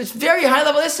 So it's very high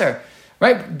level isser.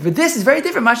 Right? But this is very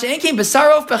different. Masha ain't came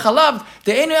b'sarov b'chalav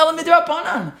de'enu elam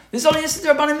midrabanan. This is only isser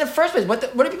drabanan in the first place. What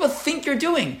do people think you're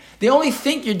doing? They only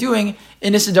think you're doing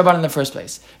in isser drabanan in the first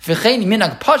place. V'chein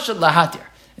minag pashat lahatir.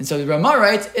 And so the Ramah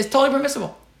writes, it's totally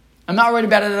permissible. I'm not worried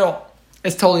about it at all.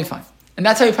 It's totally fine. And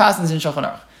that's how he passes in Shulchan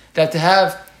Aruch. That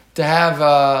to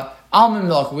have almond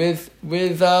milk with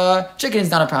chicken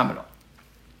is not a problem at all.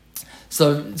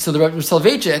 So the Rav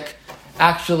Soloveitchik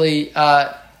actually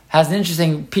has an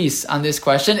interesting piece on this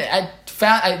question. It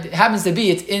happens to be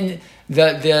it's in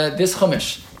this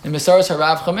Chumash, in Mesoros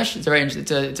Harav Chumash.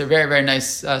 It's a very very nice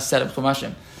set of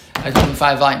Chumashim. It's in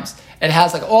 5 volumes. It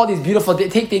has like all these beautiful. They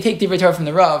take Divrei Torah from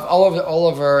the Rav all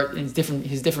over his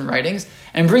different writings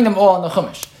and bring them all in the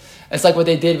Chumash. It's like what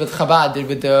they did with Chabad, did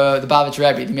with the Bavitch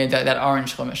Rebbe. They made that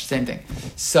orange Chumash, same thing.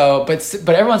 So, but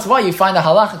every once in a while you find a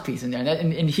halachic piece in there,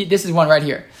 and this is one right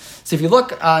here. So if you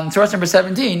look on source number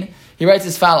 17, he writes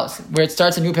as follows, where it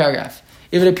starts a new paragraph.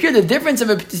 It would appear the difference of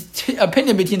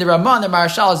opinion between the Ramah and the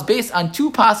Marashal is based on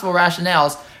 2 possible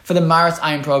rationales for the Maris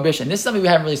Ayin prohibition. This is something we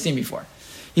haven't really seen before.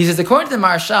 He says, according to the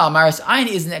Marashal, Maris Ayin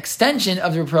is an extension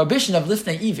of the prohibition of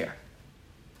Lifnei Iver.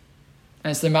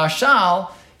 And so the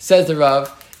Marashal, says the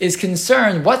Rav, is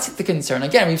concerned. What's the concern?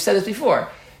 Again, we've said this before.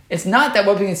 It's not that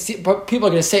what people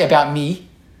are going to say about me,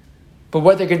 but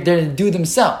what they're going to do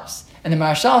themselves. And the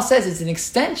Marashal says it's an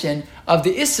extension of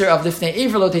the Isser of Lifnei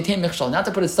Iver lo teitein michshol, not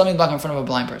to put a stumbling block in front of a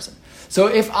blind person. So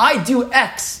if I do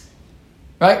X,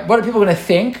 right, what are people going to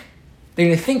think? They're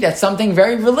going to think that something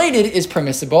very related is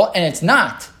permissible, and it's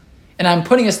not. And I'm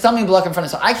putting a stumbling block in front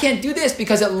of it. So I can't do this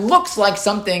because it looks like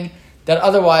something that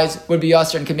otherwise would be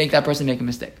usher and could make that person make a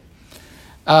mistake.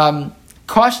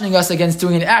 Cautioning us against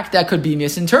doing an act that could be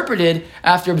misinterpreted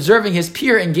after observing his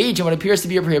peer engage in what appears to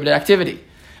be a prohibited activity.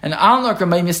 An onlooker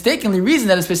may mistakenly reason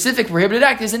that a specific prohibited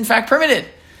act is in fact permitted.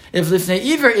 If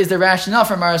Lifnei Iver is the rationale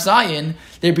for Maris Ayin,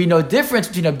 there'd be no difference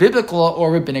between a biblical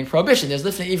or rabbinic prohibition. There's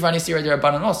Lifnei Iver on Yisir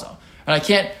D'Rabbanan also. And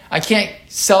I can't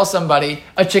sell somebody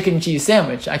a chicken and cheese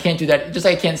sandwich. I can't do that. Just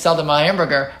like I can't sell them a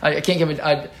hamburger. I can't give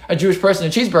a Jewish person a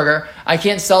cheeseburger. I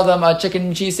can't sell them a chicken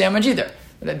and cheese sandwich either.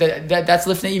 That's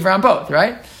Lifnei Iver on both,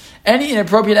 right? Any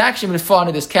inappropriate action would fall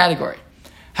into this category.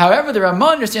 However, the Ramah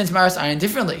understands Maris Ayin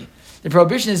differently. The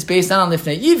prohibition is based not on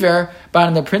Lifnei Iver, but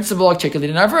on the principle articulated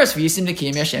in our verse, V'yisim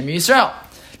Nekim Yashem Yisrael,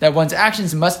 that one's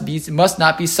actions must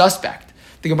not be suspect.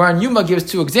 The Gemara in Yuma gives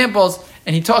 2 examples,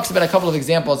 and he talks about a couple of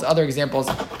examples, other examples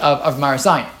of Maris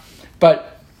Ayin.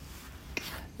 But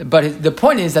the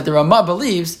point is that the Ramah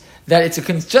believes that it's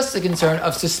just a concern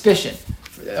of suspicion,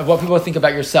 of what people think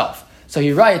about yourself. So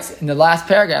he writes in the last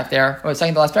paragraph there, or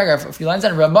second to last paragraph, a few lines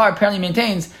down, Ramah apparently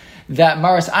maintains that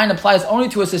Maris Ayin applies only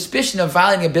to a suspicion of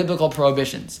violating a biblical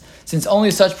prohibitions, since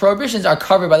only such prohibitions are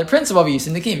covered by the principle of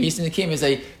Yisim Nekim. Yisim Nekim is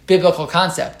a biblical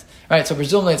concept. Right, so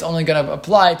presumably it's only going to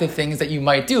apply to things that you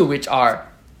might do, which are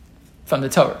from the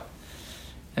Torah.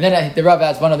 And then the Rav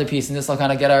adds one other piece, and this will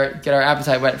kind of get our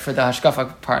appetite wet for the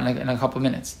Hashkafa part in a couple of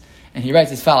minutes. And he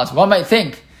writes as follows: one might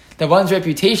think that one's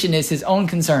reputation is his own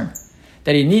concern,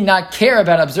 that he need not care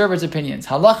about observers' opinions.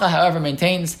 Halacha, however,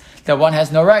 maintains that one has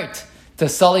no right to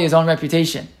sully his own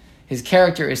reputation. His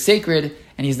character is sacred,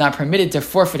 and he's not permitted to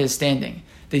forfeit his standing.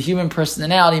 The human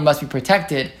personality must be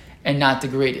protected and not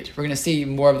degraded. We're going to see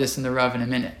more of this in the Rav in a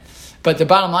minute. But the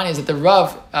bottom line is that the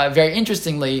Rav, very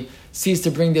interestingly, sees to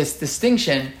bring this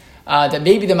distinction that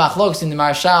maybe the machlokes in the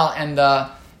Marashal and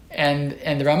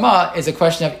the Ramah is a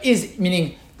question of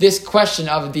meaning this question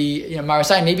of the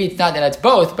Maris Ayin. Maybe it's not that it's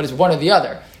both, but it's one or the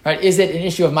other. Right? Is it an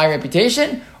issue of my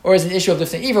reputation, or is it an issue of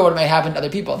Lifnei Iver, what might happen to other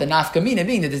people? The nafkamina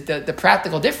being that the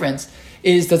practical difference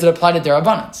is, does it apply to their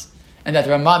abundance? And that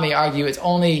the Ramah may argue it's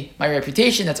only my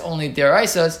reputation, that's only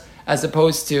deraisas, as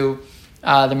opposed to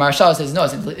the Marashal says no,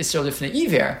 it's Isser Lifnei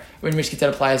Iver, in which case that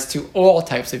applies to all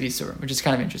types of Yisurim, which is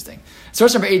kind of interesting.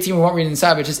 Source number 18, we won't read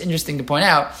inside, but it's just interesting to point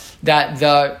out that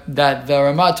the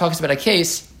Ramah talks about a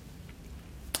case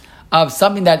of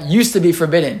something that used to be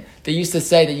forbidden. They used to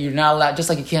say that you're not allowed, just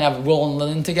like you can't have wool and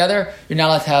linen together, you're not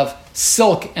allowed to have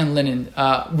silk and linen,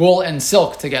 wool and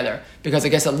silk together, because I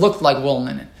guess it looked like wool and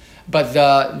linen. But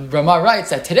the Ramah writes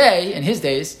that today, in his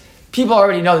days, people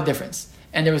already know the difference.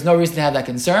 And there was no reason to have that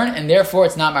concern, and therefore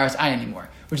it's not Maris Ayin anymore,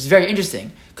 which is very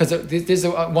interesting, because this is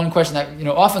one question that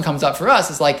often comes up for us,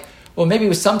 is like, well,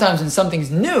 maybe sometimes when something's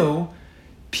new,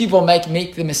 people might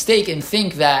make the mistake and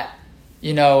think that,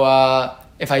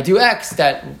 if I do X,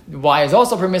 that Y is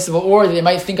also permissible, or they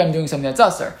might think I'm doing something that's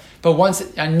usher. But once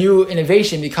a new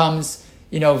innovation becomes,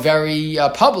 very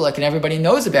public and everybody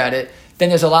knows about it, then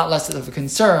there's a lot less of a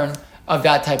concern of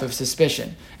that type of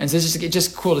suspicion. And so it's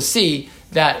just cool to see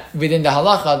that within the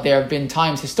halacha, there have been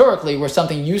times historically where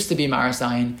something used to be Maris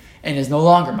Ayin and is no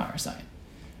longer Maris Ayin,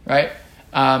 right?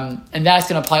 And that's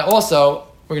going to apply also,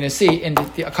 we're going to see in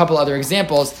a couple other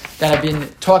examples that have been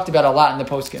talked about a lot in the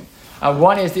poskim.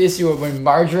 One is the issue of when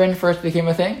margarine first became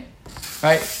a thing,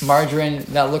 right? Margarine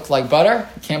that looked like butter.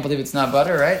 Can't believe it's not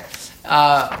butter, right?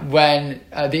 When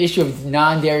the issue of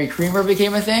non-dairy creamer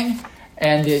became a thing.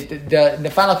 And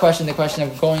the final question, the question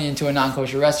of going into a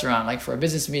non-kosher restaurant, like for a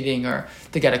business meeting or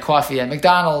to get a coffee at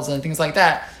McDonald's and things like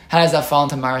that, how does that fall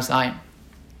into Maris Ayin?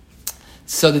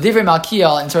 So the Divrei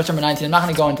Malkiel in source number 19, I'm not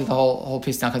going to go into the whole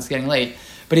piece now because it's getting late,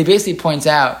 but he basically points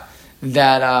out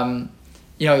that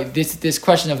this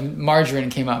question of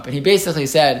margarine came up, and he basically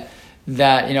said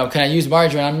that can I use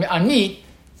margarine on meat?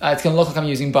 It's going to look like I'm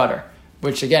using butter,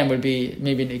 which again would be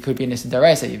maybe it could be an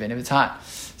deraisa even if it's hot.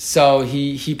 So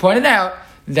he pointed out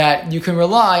that you can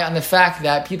rely on the fact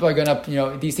that people are going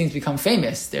to, these things become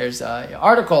famous. There's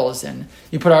articles, and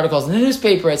you put articles in the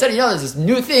newspaper. It said, there's this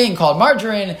new thing called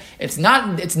margarine. It's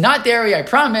not dairy, I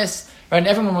promise. Right? And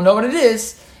everyone will know what it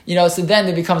is. So then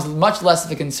it becomes much less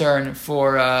of a concern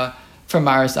for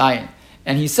Maris Ayin.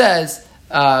 And he says,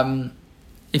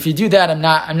 if you do that, I'm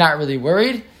not really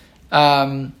worried.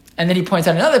 And then he points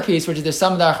out another piece, which is there's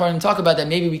some of the Acharonim talk about that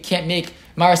maybe we can't make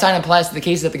Maris Ayin applies to the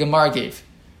cases that the Gemara gave.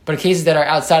 But cases that are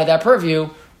outside of that purview,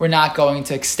 we're not going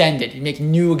to extend it. You make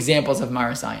new examples of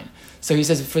Maris Ayin. So he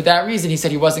says for that reason, he said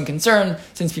he wasn't concerned,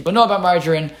 since people know about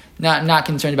margarine, not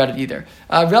concerned about it either.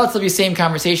 Relatively same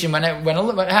conversation when it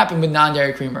happened with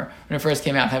non-dairy creamer, when it first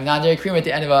came out. Have non-dairy creamer at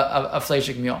the end of a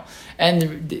fleishik meal.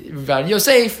 And Rav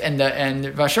Yosef and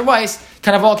Vasher Weiss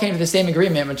kind of all came to the same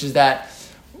agreement, which is that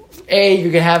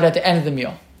you can have it at the end of the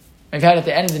meal. If you have it at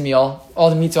the end of the meal, all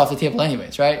the meat's off the table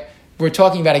anyways, right? We're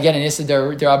talking about, again, an Issa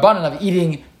D'Rabbanan of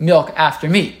eating milk after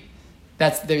meat. We're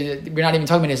not even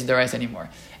talking about Issa D'Oraisa anymore.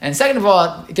 And second of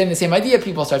all, again, the same idea,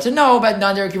 people start to know about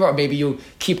non-dairy creamer, or maybe you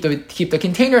keep the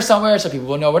container somewhere so people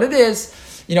will know what it is.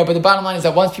 But the bottom line is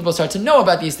that once people start to know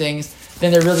about these things,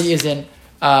 then there really isn't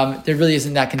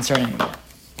that concern anymore.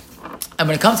 And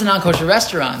when it comes to non-kosher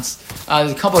restaurants,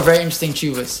 there's a couple of very interesting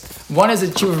tshuvas. One is a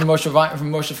tshuva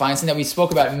from Moshe Feinstein that we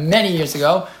spoke about many years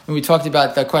ago when we talked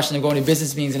about the question of going to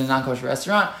business meetings in a non-kosher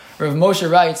restaurant. Where Moshe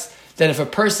writes that if a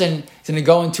person is going to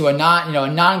go into a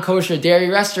non-kosher dairy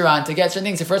restaurant to get certain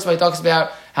things, so first of all, he talks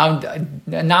about how a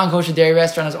non-kosher dairy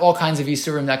restaurant has all kinds of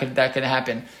isurim that could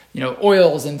happen.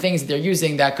 Oils and things that they're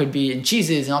using that could be in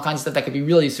cheeses and all kinds of stuff that could be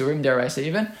really isurim, deraisa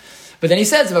even. But then he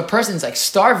says if a person's like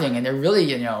starving and they're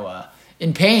really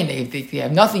in pain, they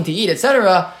have nothing to eat,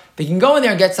 etc., they can go in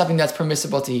there and get something that's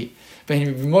permissible to eat. But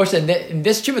in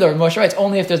this tshuva, though, Moshe writes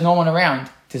only if there's no one around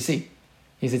to see.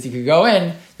 He says you could go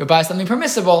in, you'll buy something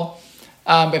permissible,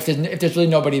 if there's really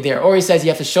nobody there. Or he says you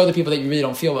have to show the people that you really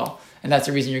don't feel well, and that's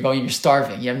the reason you're going. You're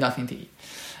starving. You have nothing to eat.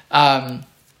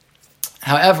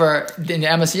 However, in the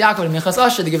Emes Yaakov and Minchas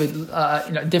Asher, they give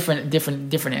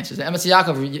different answers. The Emes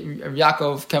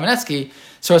Yaakov Kamenetsky,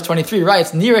 source 23,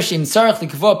 writes, Nirashim tzarich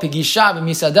likvo pigisha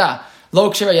b'misada.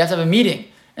 Lo kshira, you have to have a meeting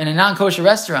in a non-kosher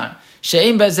restaurant.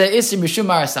 She'im bezeh isim b'shum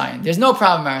Maris Ayin. There's no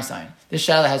problem Maris Ayin. This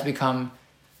shaila has become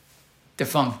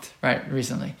defunct, right,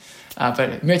 recently.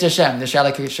 But Mir Tashem, the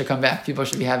shaila should come back. People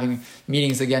should be having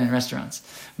meetings again in restaurants.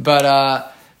 But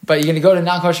you're going to go to a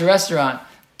non-kosher restaurant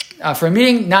for a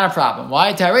meeting, not a problem.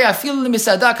 Why? Because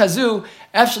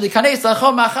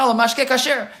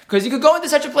you could go into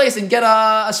such a place and get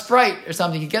a Sprite or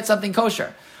something. You could get something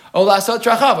kosher. Or you have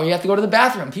to go to the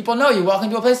bathroom. People know you walk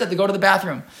into a place that they go to the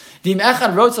bathroom. So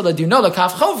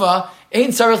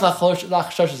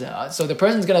the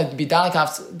person's going to be down the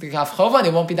kaf chova and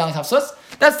they won't be down the kaf sus.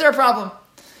 That's their problem.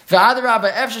 He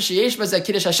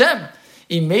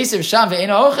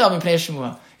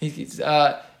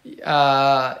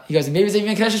goes, maybe it's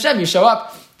even Kiddush Hashem. You show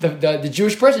up, the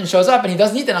Jewish person shows up and he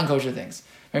doesn't eat the non-kosher things.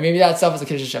 Or maybe that itself is a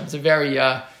Kiddush Hashem. It's a very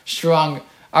strong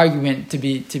argument to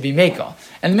be mekel.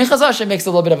 And the Minchas Asher makes a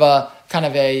little bit of a kind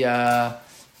of a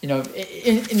in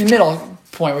the middle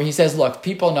point where he says, look,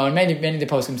 people know, and many of the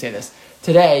poskim say this.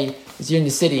 Today, as you're in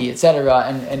the city, etc.,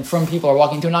 and from people are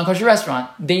walking to a non-kosher restaurant,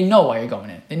 they know why you're going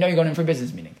in. They know you're going in for a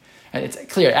business meeting. And it's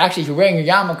clear. Actually, if you're wearing your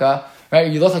yarmulke,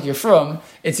 right, you look like you're from,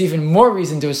 it's even more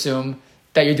reason to assume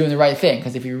that you're doing the right thing.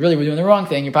 Because if you really were doing the wrong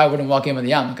thing, you probably wouldn't walk in with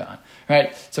the yarmulke on,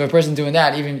 right? So if a person doing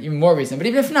that, even more reason. But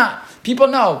even if not, people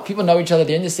know each other.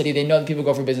 They're in the city. They know that people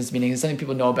go for business meetings. It's something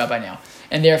people know about by now.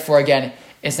 And therefore, again,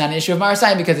 it's not an issue of Maris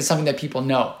Ayin because it's something that people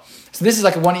know. So this is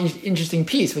like one interesting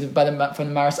piece from the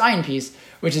Maris Ayin piece,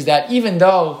 which is that even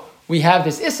though we have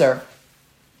this Isser,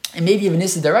 and maybe even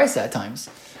Isser Deraisa at times,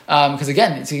 Because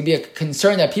again, it's going to be a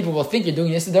concern that people will think you're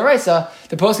doing the Isser Daraisa.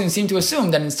 The poskim seem to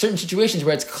assume that in certain situations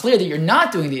where it's clear that you're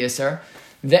not doing the Isser,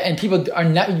 and people are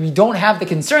not, you don't have the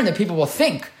concern that people will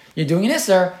think you're doing an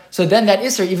Isser, so then that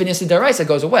Isser, even Isser Daraisa,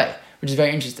 goes away, which is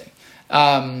very interesting.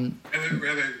 Rabbi,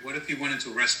 what if you went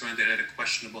into a restaurant that had a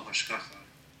questionable hashkacha?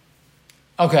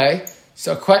 Okay,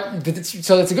 so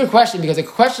that's a good question, because a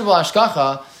questionable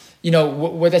hashkacha,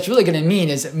 what that's really going to mean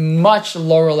is much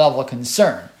lower level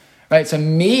concern, right? So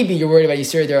maybe you're worried about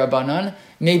Yisur Derabanan,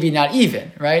 maybe not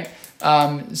even, right?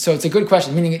 So it's a good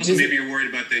question. Meaning, so maybe you're worried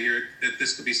about that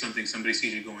this could be something somebody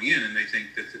sees you going in and they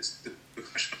think that it's the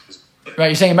hashkacha is good. Right,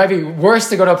 you're saying it might be worse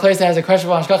to go to a place that has a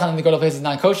questionable hashkacha than to go to a place that's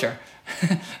not kosher.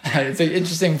 It's an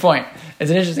interesting point. It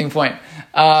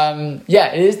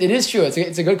is true.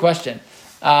 It's a good question.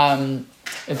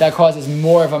 If that causes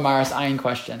more of a Maris Ayin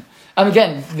question.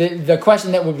 Again, the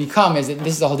question that would become is that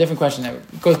this is a whole different question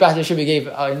that goes back to the shir we gave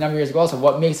a number of years ago also.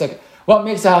 What makes a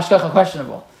hashkacha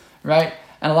questionable, right?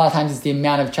 And a lot of times it's the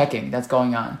amount of checking that's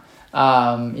going on.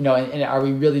 And are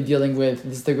we really dealing with,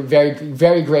 this is the very,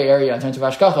 very gray area in terms of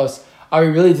hashkachos, are we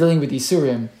really dealing with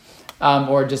Yisurim,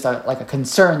 or just a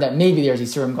concern that maybe there's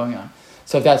Yisurim going on?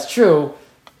 So if that's true,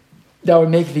 that would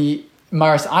make the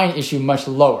Maris Ayin issue much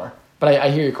lower. But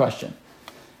I hear your question.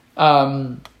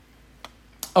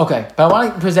 Okay, but I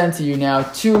want to present to you now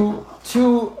two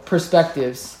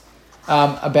perspectives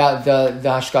about the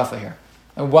hashkafa here.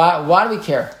 And why do we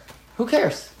care? Who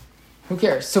cares?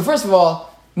 So first of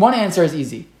all, one answer is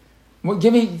easy. Someone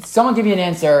give me an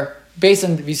answer based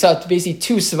on, we saw basically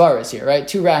two svaras here, right?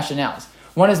 Two rationales.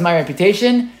 One is my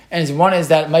reputation, and one is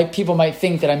that people might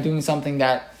think that I'm doing something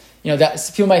that,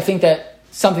 that people might think that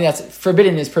something that's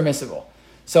forbidden is permissible.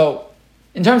 So,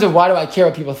 in terms of why do I care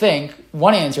what people think,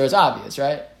 one answer is obvious,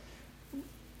 right?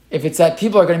 If it's that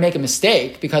people are going to make a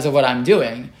mistake because of what I'm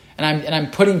doing, and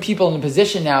I'm putting people in a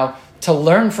position now to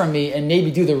learn from me and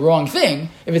maybe do the wrong thing,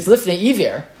 if it's lifnei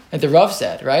ivir, like the Rav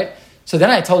said, right? So then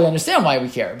I totally understand why we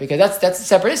care, because that's a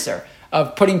separate isser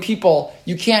of putting people.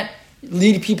 You can't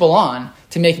lead people on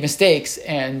to make mistakes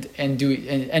and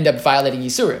end up violating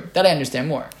Yisurim. That I understand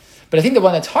more. But I think the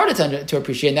one that's harder to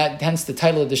appreciate, and that hence the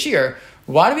title of the shir,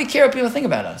 why do we care what people think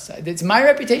about us? It's my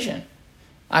reputation.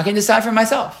 I can decide for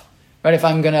myself, right? If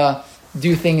I'm going to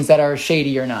do things that are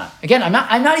shady or not. Again,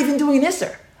 I'm not even doing this,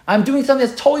 sir. I'm doing something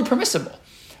that's totally permissible.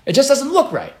 It just doesn't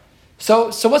look right.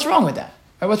 So what's wrong with that?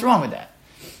 Right, what's wrong with that?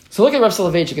 So look at Rav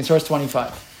Soloveitchik in source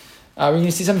 25. We're going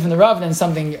to see something from the Rav and then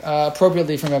something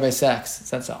appropriately from Rabbi Sachs.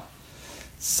 That's all.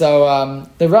 So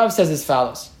the Rav says as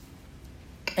follows.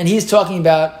 And he's talking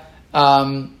about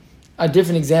a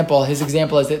different example. His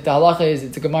example is that the halacha is,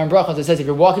 it's a Gemara in Brachos that says if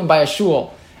you're walking by a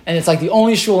shul and it's like the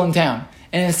only shul in town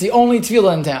and it's the only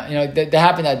tefillah in town, that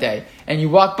happened that day, and you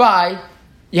walk by,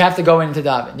 you have to go in to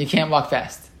daven. You can't walk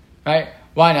fast, right?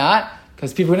 Why not?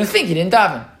 Because people are going to think you didn't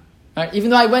daven, right? Even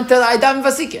though I davened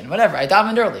vasikin, whatever, I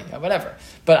davened early, whatever.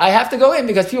 But I have to go in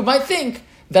because people might think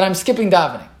that I'm skipping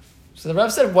davening. So the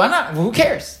Rav said, why not? Well, who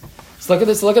cares? So look at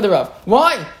this, look at the Rav.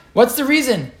 Why? What's the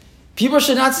reason? People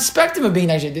should not suspect him of being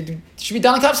Nigerian. It should be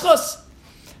done like Kapschos.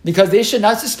 Because they should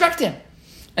not suspect him.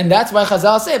 And that's why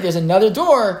Chazal say if there's another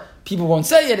door, people won't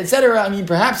say it, etc. I mean,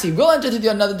 perhaps he will enter through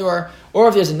another door, or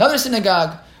if there's another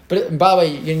synagogue. But by the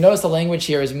way, you notice the language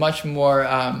here is much more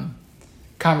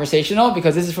conversational,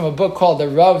 because this is from a book called The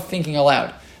Rav Thinking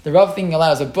Aloud. The Rav Thinking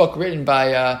Aloud is a book written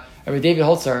by Rabbi David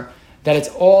Holzer, that it's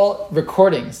all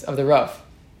recordings of the Rav.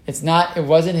 It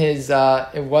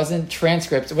wasn't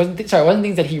transcripts. It wasn't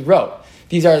things that he wrote.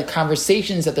 These are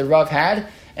conversations that the Rav had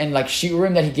and like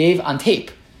shiurim that he gave on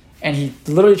tape. And he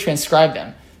literally transcribed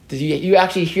them. You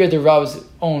actually hear the Rav's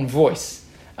own voice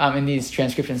in these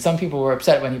transcriptions. Some people were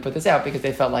upset when he put this out because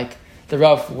they felt like the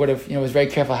Rav would have, was very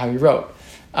careful how he wrote.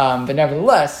 But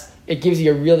nevertheless, it gives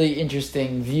you a really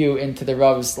interesting view into the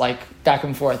Rav's back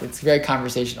and forth. It's very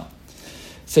conversational.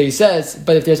 So he says,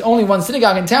 but if there's only one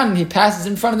synagogue in town and he passes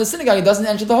in front of the synagogue, he doesn't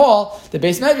enter the hall, the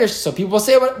base medrash, so people will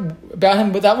say about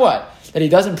him without what? That he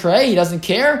doesn't pray, he doesn't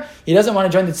care, he doesn't want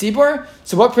to join the tzibur.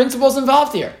 So what principle is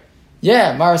involved here?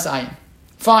 Yeah, Maris Ayin.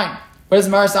 Fine. What does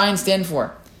Maris Ayin stand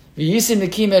for? V'yisim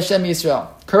Nekim Hashem Yisrael.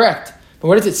 Correct. But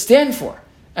what does it stand for?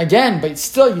 Again, but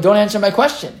still you don't answer my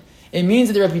question. It means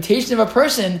that the reputation of a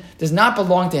person does not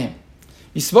belong to him.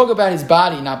 You spoke about his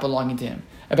body not belonging to him,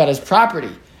 about his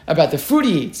property, about the food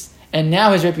he eats, and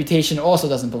now his reputation also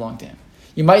doesn't belong to him.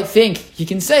 You might think he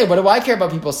can say, what do I care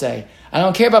about people say? I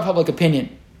don't care about public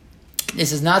opinion.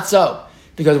 This is not so,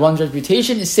 because one's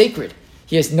reputation is sacred.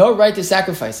 He has no right to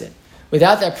sacrifice it.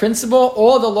 Without that principle,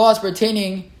 all the laws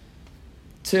pertaining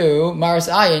to Maris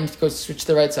Ayin, go switch to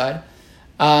the right side,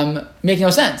 make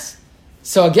no sense.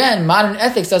 So again, modern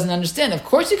ethics doesn't understand. Of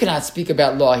course you cannot speak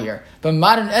about law here, but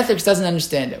modern ethics doesn't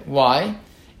understand it. Why?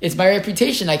 It's my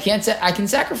reputation. I can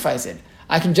sacrifice it.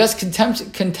 I can just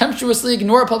contemptuously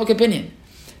ignore public opinion.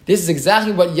 This is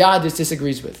exactly what Yadus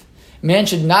disagrees with. Man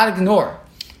should not ignore,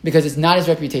 because it's not his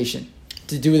reputation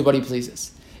to do with what he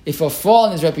pleases. If he'll fall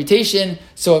in his reputation,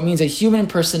 so it means a human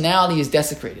personality is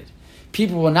desecrated.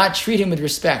 People will not treat him with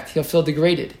respect. He'll feel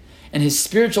degraded. And his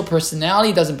spiritual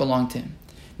personality doesn't belong to him.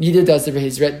 Neither does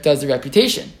the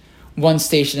reputation, one's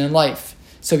station in life.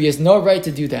 So he has no right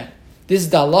to do that. This is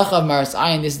the halacha of Maris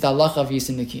Ayin. This is the halacha of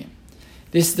Yisin Nikiyim.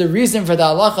 This is the reason for the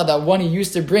halacha that one who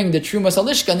used to bring the Trumas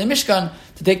Halishka in the Mishkan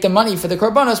to take the money for the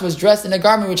korbanos was dressed in a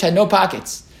garment which had no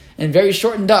pockets and very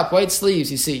shortened up, white sleeves,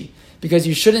 you see. Because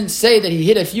you shouldn't say that he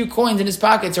hid a few coins in his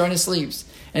pockets or in his sleeves.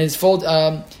 And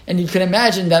and you can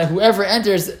imagine that whoever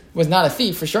enters was not a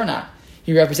thief, for sure not.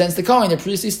 He represents the Kohen, the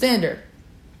priestly standard.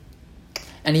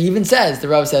 And he even says, the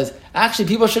Rav says, actually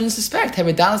people shouldn't suspect. The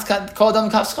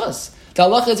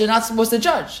halacha is you're not supposed to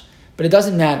judge. But it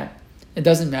doesn't matter. It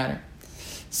doesn't matter.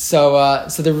 So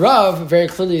the Rav very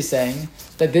clearly is saying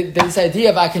that this idea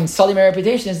of I can sully my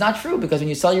reputation is not true, because when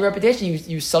you sully your reputation,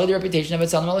 you sully the reputation of a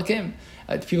Tzelem Elokim.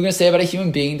 People are going to say about a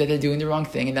human being that they're doing the wrong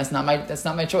thing, and that's not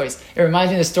my choice. It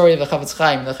reminds me of the story of the Chavetz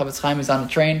Chaim. The Chavetz Chaim was on a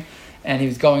train, and he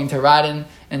was going to Radin,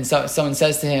 and someone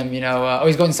says to him,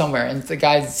 he's going somewhere, and the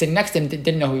guy sitting next to him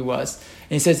didn't know who he was.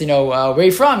 And he says, where are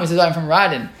you from? He says, I'm from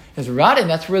Radin. He says, Radin,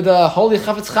 that's where the holy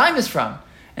Chavetz Chaim is from.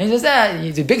 And he says,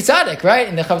 he's a big tzaddik, right?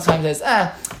 And the Chavetz Chaim says,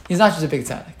 he's not just a big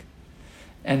tzaddik.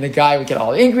 And the guy would get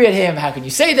all angry at him. How can you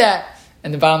say that?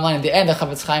 And the bottom line, at the end, the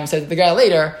Chavetz Chaim said to the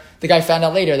guy found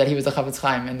out later that he was the Chavetz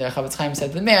Chaim. And the Chavetz Chaim said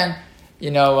to the man,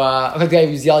 the guy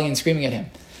was yelling and screaming at him.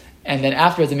 And then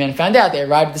afterwards, the man found out. They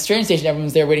arrived at the train station. Everyone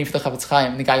was there waiting for the Chavetz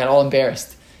Chaim. And the guy got all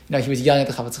embarrassed. He was yelling at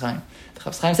the Chavetz Chaim. The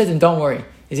Chavetz Chaim said to him, don't worry.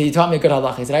 He said, you taught me a good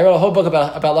halacha. He said, I wrote a whole book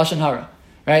about Lashon Hara.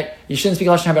 Right? You shouldn't speak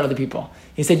Lashon Hara about other people.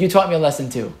 He said, you taught me a lesson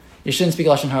too. You shouldn't speak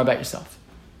Lashon Hara about yourself.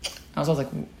 I was like,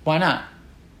 why not?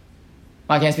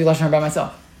 Why can't I speak Lashon Hara about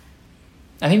myself?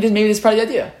 I think maybe this is part of the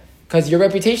idea. Because your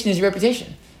reputation is your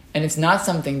reputation. And it's not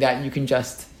something that you can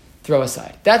just throw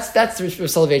aside. That's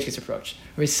Soloveitchik's approach.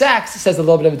 Rabbi Sachs says a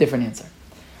little bit of a different answer.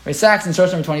 Rabbi Sachs in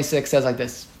source number 26 says like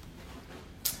this.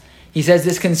 He says,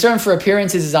 this concern for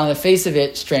appearances is on the face of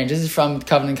it strange. This is from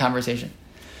Covenant Conversation.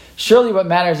 Surely what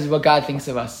matters is what God thinks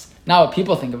of us, not what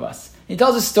people think of us. He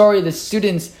tells a story. The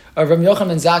students of Rabbi Yochanan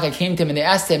ben Zakkai came to him and they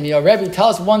asked him, Rebbe, tell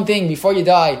us one thing before you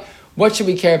die. What should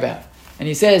we care about? And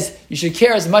he says, you should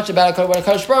care as much about what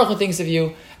HaKadosh Baruch Hu thinks of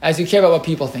you as you care about what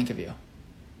people think of you.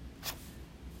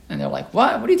 And they're like,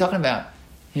 what? What are you talking about?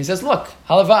 He says, look,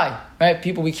 halavai,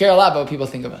 right? We care a lot about what people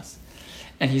think of us.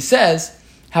 And he says,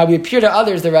 how we appear to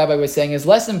others, the rabbi was saying, is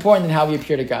less important than how we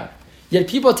appear to God. Yet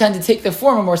people tend to take the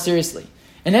former more seriously.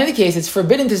 In any case, it's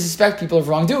forbidden to suspect people of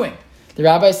wrongdoing. The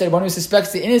rabbi said, one who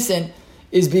suspects the innocent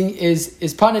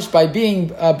is punished by being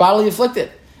bodily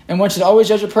afflicted. And one should always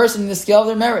judge a person in the scale of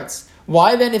their merits.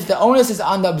 Why then, if the onus is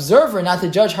on the observer not to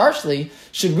judge harshly,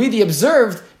 should we, the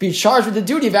observed, be charged with the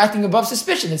duty of acting above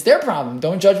suspicion? It's their problem.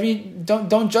 Don't judge me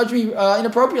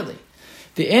inappropriately.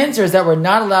 The answer is that we're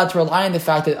not allowed to rely on the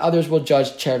fact that others will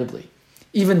judge charitably,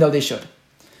 even though they should.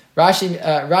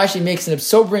 Rashi makes an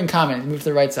sobering comment. Move to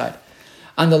the right side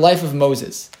on the life of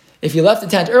Moses. If he left the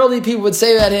tent early, people would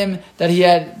say about him that he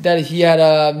had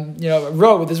a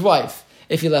row with his wife.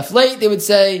 If he left late, they would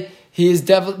say he is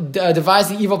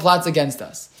devising evil plots against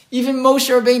us. Even Moshe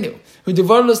Rabbeinu, who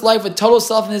devoted his life with total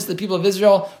selflessness to the people of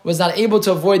Israel, was not able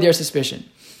to avoid their suspicion.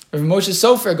 Rav Moshe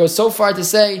Sofer goes so far to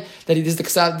say that he is the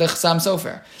Chassam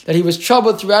Sofer, that he was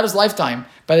troubled throughout his lifetime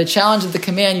by the challenge of the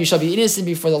command, you shall be innocent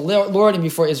before the Lord and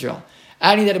before Israel,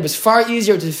 adding that it was far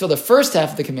easier to fulfill the first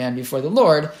half of the command before the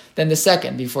Lord than the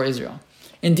second before Israel.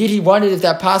 Indeed, he wondered if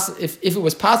it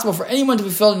was possible for anyone to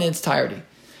fulfill it in its entirety.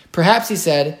 Perhaps, he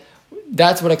said,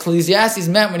 that's what Ecclesiastes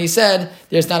meant when he said,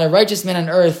 there's not a righteous man on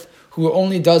earth who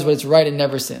only does what is right and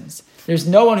never sins. There's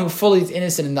no one who fully is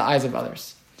innocent in the eyes of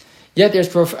others. Yet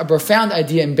there's a profound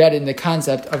idea embedded in the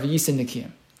concept of Yisin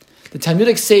Nikiyim. The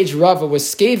Talmudic sage Rava was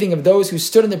scathing of those who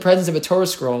stood in the presence of a Torah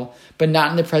scroll, but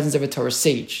not in the presence of a Torah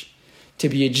sage. To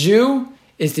be a Jew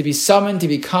is to be summoned to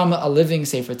become a living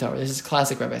Sefer Torah. This is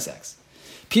classic Rabbi Sachs.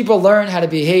 People learn how to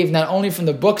behave not only from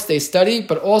the books they study,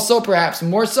 but also, perhaps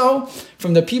more so,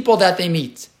 from the people that they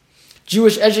meet.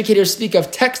 Jewish educators speak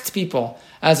of text people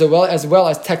as well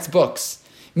as textbooks,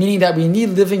 meaning that we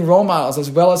need living role models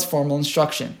as well as formal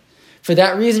instruction. For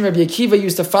that reason, Rabbi Akiva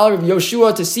used to follow Rabbi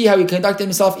Yoshua to see how he conducted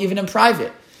himself even in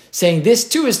private, saying, this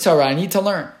too is Torah, I need to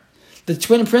learn. The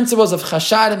twin principles of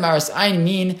Chashad and Maris Ayin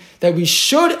mean that we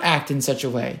should act in such a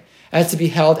way as to be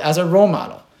held as a role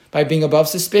model by being above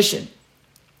suspicion.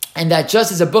 And that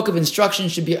just as a book of instruction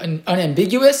should be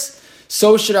unambiguous,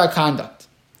 so should our conduct.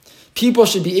 People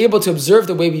should be able to observe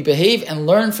the way we behave and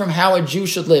learn from how a Jew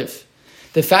should live.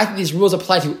 The fact that these rules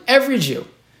apply to every Jew,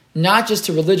 not just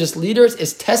to religious leaders,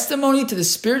 is testimony to the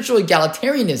spiritual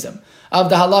egalitarianism of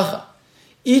the halacha.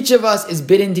 Each of us is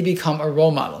bidden to become a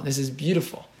role model. This is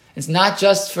beautiful. It's not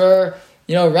just for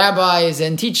rabbis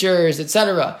and teachers,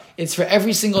 etc. It's for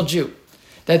every single Jew.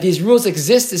 That these rules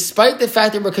exist despite the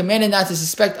fact that we're commanded not to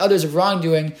suspect others of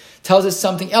wrongdoing tells us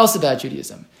something else about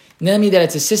Judaism. Namely, that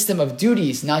it's a system of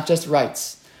duties, not just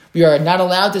rights. We are not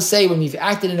allowed to say when we've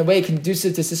acted in a way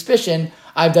conducive to suspicion,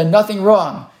 I've done nothing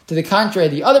wrong. To the contrary,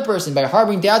 the other person, by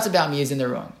harboring doubts about me, is in the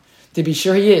wrong. To be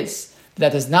sure he is.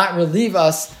 That does not relieve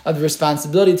us of the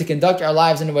responsibility to conduct our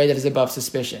lives in a way that is above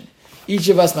suspicion. Each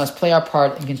of us must play our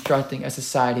part in constructing a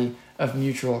society of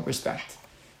mutual respect.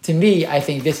 To me, I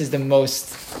think this is the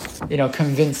most,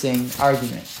 convincing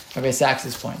argument of Rabbi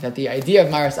Sachs's point, that the idea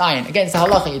of Maris Ayin, again, it's a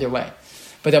halacha either way,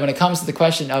 but that when it comes to the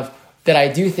question of that I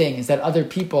do things that other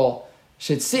people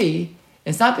should see,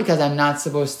 it's not because I'm not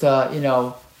supposed to, I have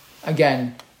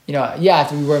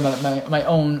to be worried about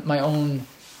my own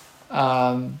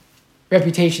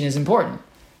reputation is important.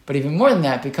 But even more than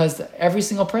that, because every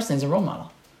single person is a role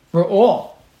model. We're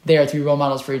all there to be role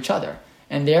models for each other.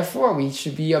 And therefore, we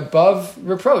should be above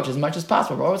reproach as much as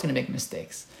possible. We're always going to make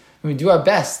mistakes. We do our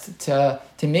best to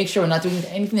make sure we're not doing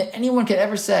anything that anyone could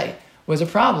ever say was a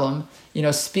problem,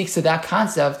 speaks to that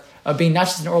concept of being not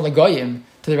just an Or L'Goyim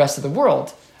to the rest of the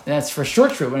world. And that's for sure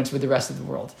true when it's with the rest of the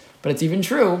world. But it's even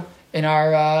true in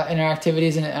our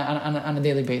activities and on a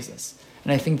daily basis.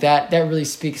 And I think that really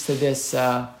speaks to this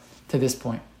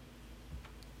point.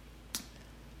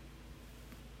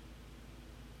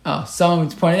 Oh,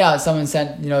 someone pointed out. Someone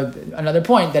said, another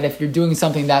point that if you're doing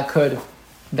something that could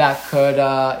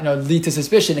lead to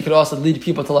suspicion, it could also lead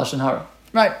people to lashon hara.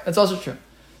 Right? That's also true.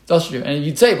 It's also true. And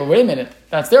you'd say, but wait a minute,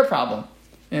 that's their problem.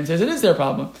 And it says it is their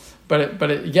problem.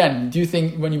 But again,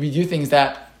 when you do things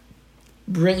that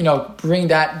bring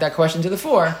that question to the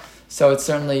fore, so it's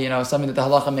certainly something that the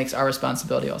halacha makes our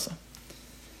responsibility also.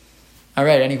 All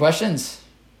right, any questions?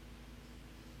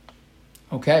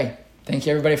 Okay, thank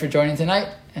you everybody for joining tonight,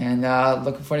 and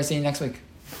looking forward to seeing you next week.